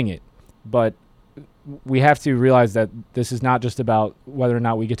they're doing it. But we have to realize that this is not just about whether or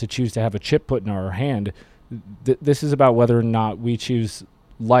not we get to choose to have a chip put in our hand. This is about whether or not we choose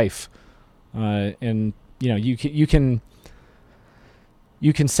life. And you can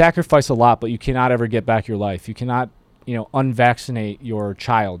sacrifice a lot, but you cannot ever get back your life. You cannot unvaccinate your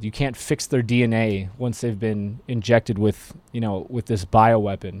child. You can't fix their DNA once they've been injected with this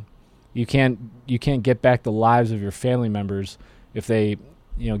bioweapon. You can't get back the lives of your family members if they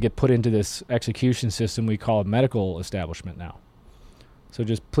get put into this execution system we call a medical establishment now. So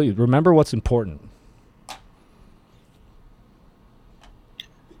just please remember what's important.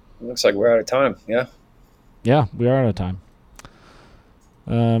 Looks like we're out of time. Yeah. Yeah, we are out of time.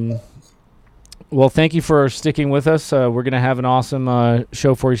 Well, thank you for sticking with us. We're going to have an awesome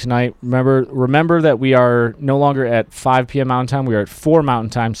show for you tonight. Remember that we are no longer at 5 p.m. Mountain Time. We are at 4 Mountain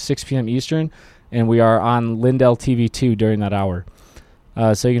Time, 6 p.m. Eastern, and we are on Lindell TV 2 during that hour.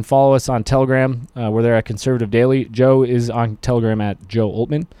 So you can follow us on Telegram. We're there at Conservative Daily. Joe is on Telegram at Joe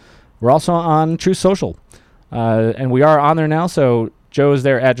Oltman. We're also on Truth Social. And we are on there now, so Joe is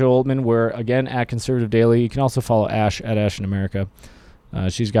there at Joe Oltmann. We're, again, at Conservative Daily. You can also follow Ash at Ash in America.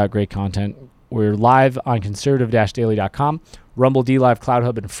 She's got great content. We're live on conservative-daily.com, Rumble, DLive, Cloud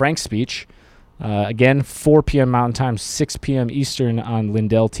Hub, and Frank's Speech. Again, 4 p.m. Mountain Time, 6 p.m. Eastern on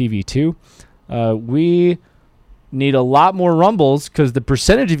Lindell TV 2. We need a lot more Rumbles because the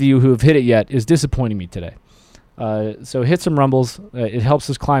percentage of you who have hit it yet is disappointing me today. So hit some Rumbles. It helps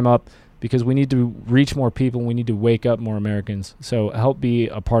us climb up because we need to reach more people. We need to wake up more Americans. So help be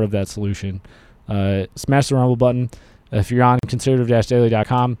a part of that solution. Smash the Rumble button. If you're on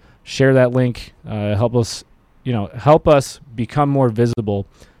conservative-daily.com, share that link. Help us become more visible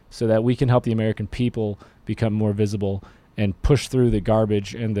so that we can help the American people become more visible and push through the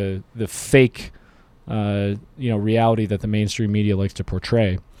garbage and the fake reality that the mainstream media likes to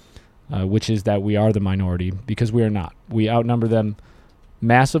portray, which is that we are the minority, because we are not. We outnumber them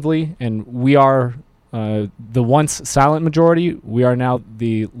massively, and we are the once silent majority. We are now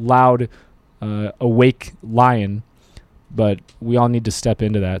the loud, awake lion, but we all need to step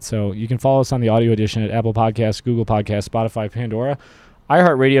into that. So you can follow us on the audio edition at Apple Podcasts, Google Podcasts, Spotify, Pandora,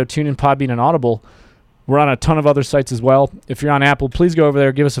 iHeartRadio, TuneIn, Podbean, and Audible. We're on a ton of other sites as well. If you're on Apple, please go over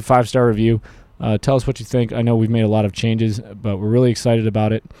there, give us a 5-star review. Tell us what you think. I know we've made a lot of changes, but we're really excited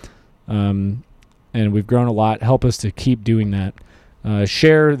about it. And we've grown a lot. Help us to keep doing that.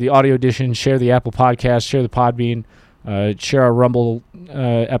 Share the audio edition, share the Apple Podcast, share the Podbean, share our Rumble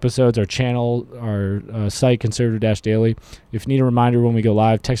episodes, our channel, our site, Conservative-Daily. If you need a reminder when we go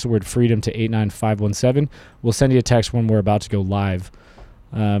live, text the word FREEDOM to 89517. We'll send you a text when we're about to go live.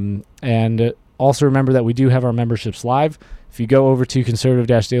 And also remember that we do have our memberships live. If you go over to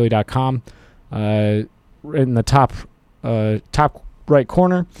conservative-daily.com, in the top right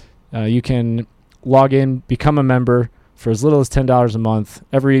corner, you can log in, become a member for as little as $10 a month.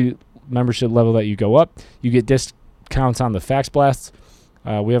 Every membership level that you go up, you get discounts on the fax blasts.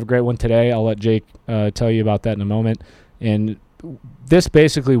 We have a great one today. I'll let Jake tell you about that in a moment. And this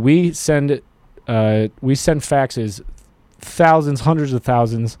basically, we send faxes, thousands, hundreds of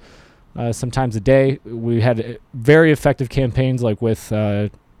thousands, sometimes a day. We had very effective campaigns, like with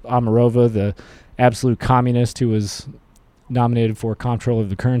Omarova, the absolute communist who was nominated for control of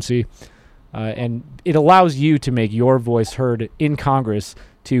the currency. And it allows you to make your voice heard in Congress,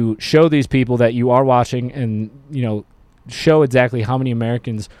 to show these people that you are watching, and show exactly how many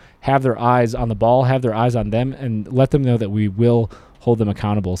Americans have their eyes on the ball, have their eyes on them, and let them know that we will hold them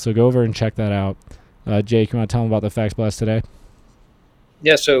accountable. So go over and check that out. Jake, you want to tell them about the fax blast today?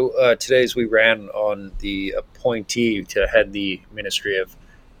 Yeah, so today's we ran on the appointee to head the Ministry of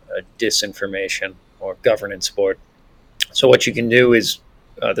Disinformation or Governance Board. So what you can do is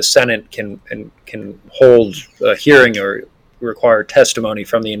the Senate can hold a hearing or require testimony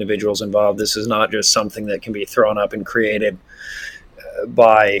from the individuals involved. This is not just something that can be thrown up and created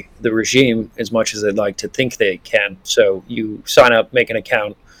by the regime as much as they'd like to think they can. So you sign up, make an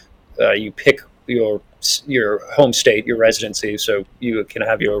account, you pick your home state, your residency, so you can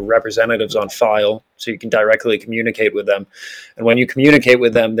have your representatives on file, so you can directly communicate with them. And when you communicate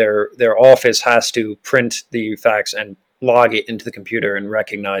with them, their office has to print the fax and log it into the computer and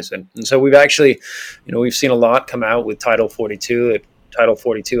recognize it. And so we've actually, we've seen a lot come out with Title 42. Title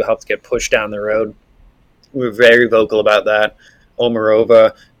 42 helped get pushed down the road. We're very vocal about that.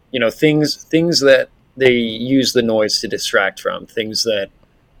 Omarova, things that they use the noise to distract from, things that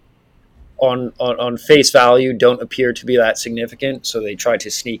on face value don't appear to be that significant, so they try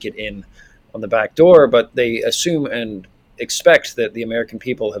to sneak it in on the back door, but they assume and expect that the American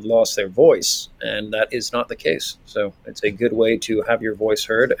people have lost their voice, and that is not the case. So it's a good way to have your voice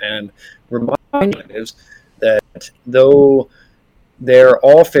heard and remind representatives that though their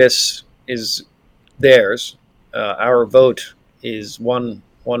office is theirs, our vote is one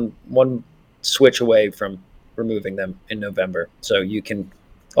switch away from removing them in November. So you can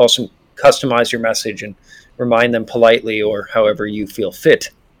also customize your message and remind them politely, or however you feel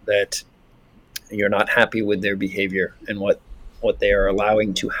fit, that you're not happy with their behavior and what they are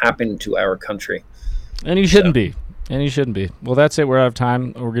allowing to happen to our country. And you shouldn't be. And you shouldn't be. Well, that's it. We're out of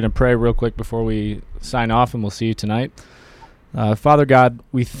time. We're going to pray real quick before we sign off, and we'll see you tonight. Father God,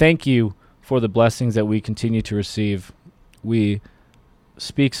 we thank you for the blessings that we continue to receive. We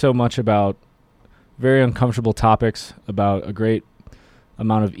speak so much about very uncomfortable topics, about a great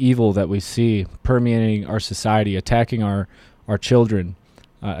amount of evil that we see permeating our society, attacking our children,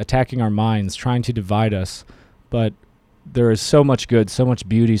 attacking our minds, trying to divide us. But there is so much good, so much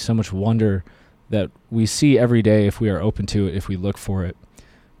beauty, so much wonder that we see every day if we are open to it, if we look for it.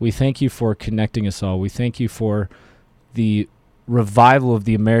 We thank you for connecting us all. We thank you for the revival of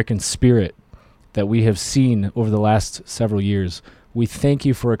the American spirit that we have seen over the last several years. We thank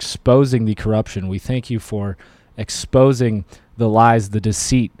you for exposing the corruption. We thank you for exposing the lies, the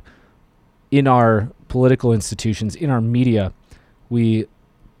deceit in our political institutions, in our media. We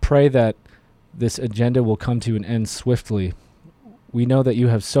pray that this agenda will come to an end swiftly. We know that you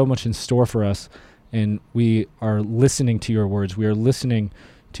have so much in store for us, and we are listening to your words. We are listening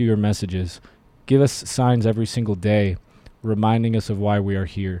to your messages. Give us signs every single day, reminding us of why we are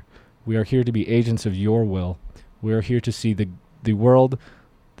here. We are here to be agents of your will. We are here to see the world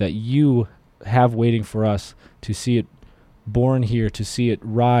that you have waiting for us, to see it born here, to see it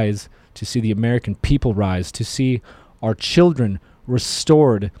rise, to see the American people rise, to see our children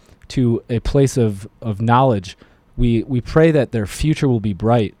restored to a place of knowledge. We pray that their future will be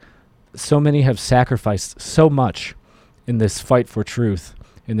bright. So many have sacrificed so much in this fight for truth,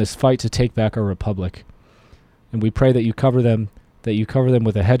 in this fight to take back our republic. And we pray that you cover them,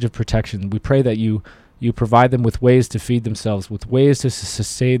 with a hedge of protection. We pray that you provide them with ways to feed themselves, with ways to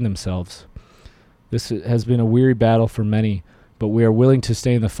sustain themselves. This has been a weary battle for many, but we are willing to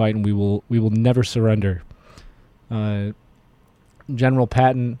stay in the fight, and we will never surrender. General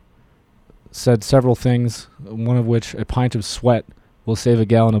Patton said several things, one of which, a pint of sweat will save a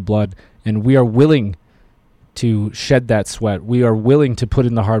gallon of blood, and we are willing to shed that sweat. We are willing to put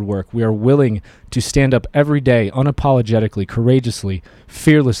in the hard work. We are willing to stand up every day unapologetically, courageously,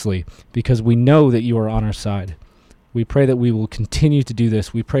 fearlessly, because we know that you are on our side. We pray that we will continue to do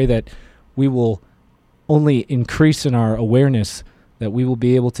this. We pray that we will only increase in our awareness, that we will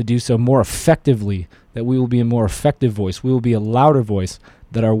be able to do so more effectively, that we will be a more effective voice. We will be a louder voice,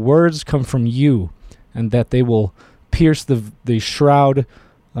 that our words come from you, and that they will pierce the shroud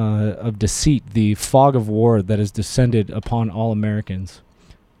of deceit, the fog of war that has descended upon all Americans.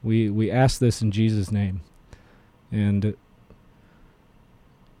 We ask this in Jesus' name, and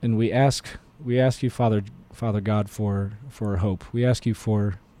we ask you, Father God, for hope. We ask you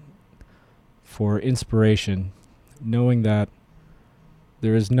for inspiration, knowing that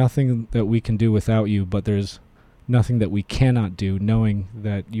there is nothing that we can do without you, but there's nothing that we cannot do, knowing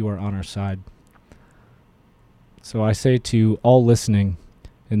that you are on our side. So I say to all listening,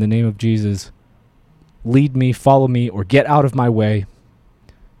 in the name of Jesus, lead me, follow me, or get out of my way,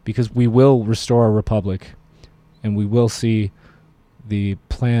 because we will restore our republic, and we will see the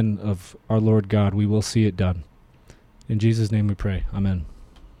plan of our Lord God. We will see it done. In Jesus' name we pray. Amen.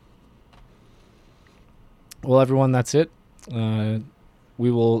 Well, everyone, that's it. We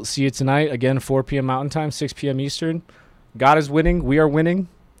will see you tonight, again, 4 p.m. Mountain Time, 6 p.m. Eastern. God is winning. We are winning.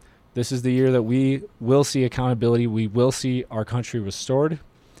 This is the year that we will see accountability. We will see our country restored.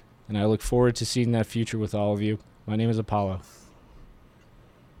 And I look forward to seeing that future with all of you. My name is Apollo.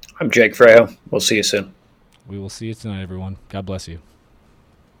 I'm Jake Frejo. We'll see you soon. We will see you tonight, everyone. God bless you.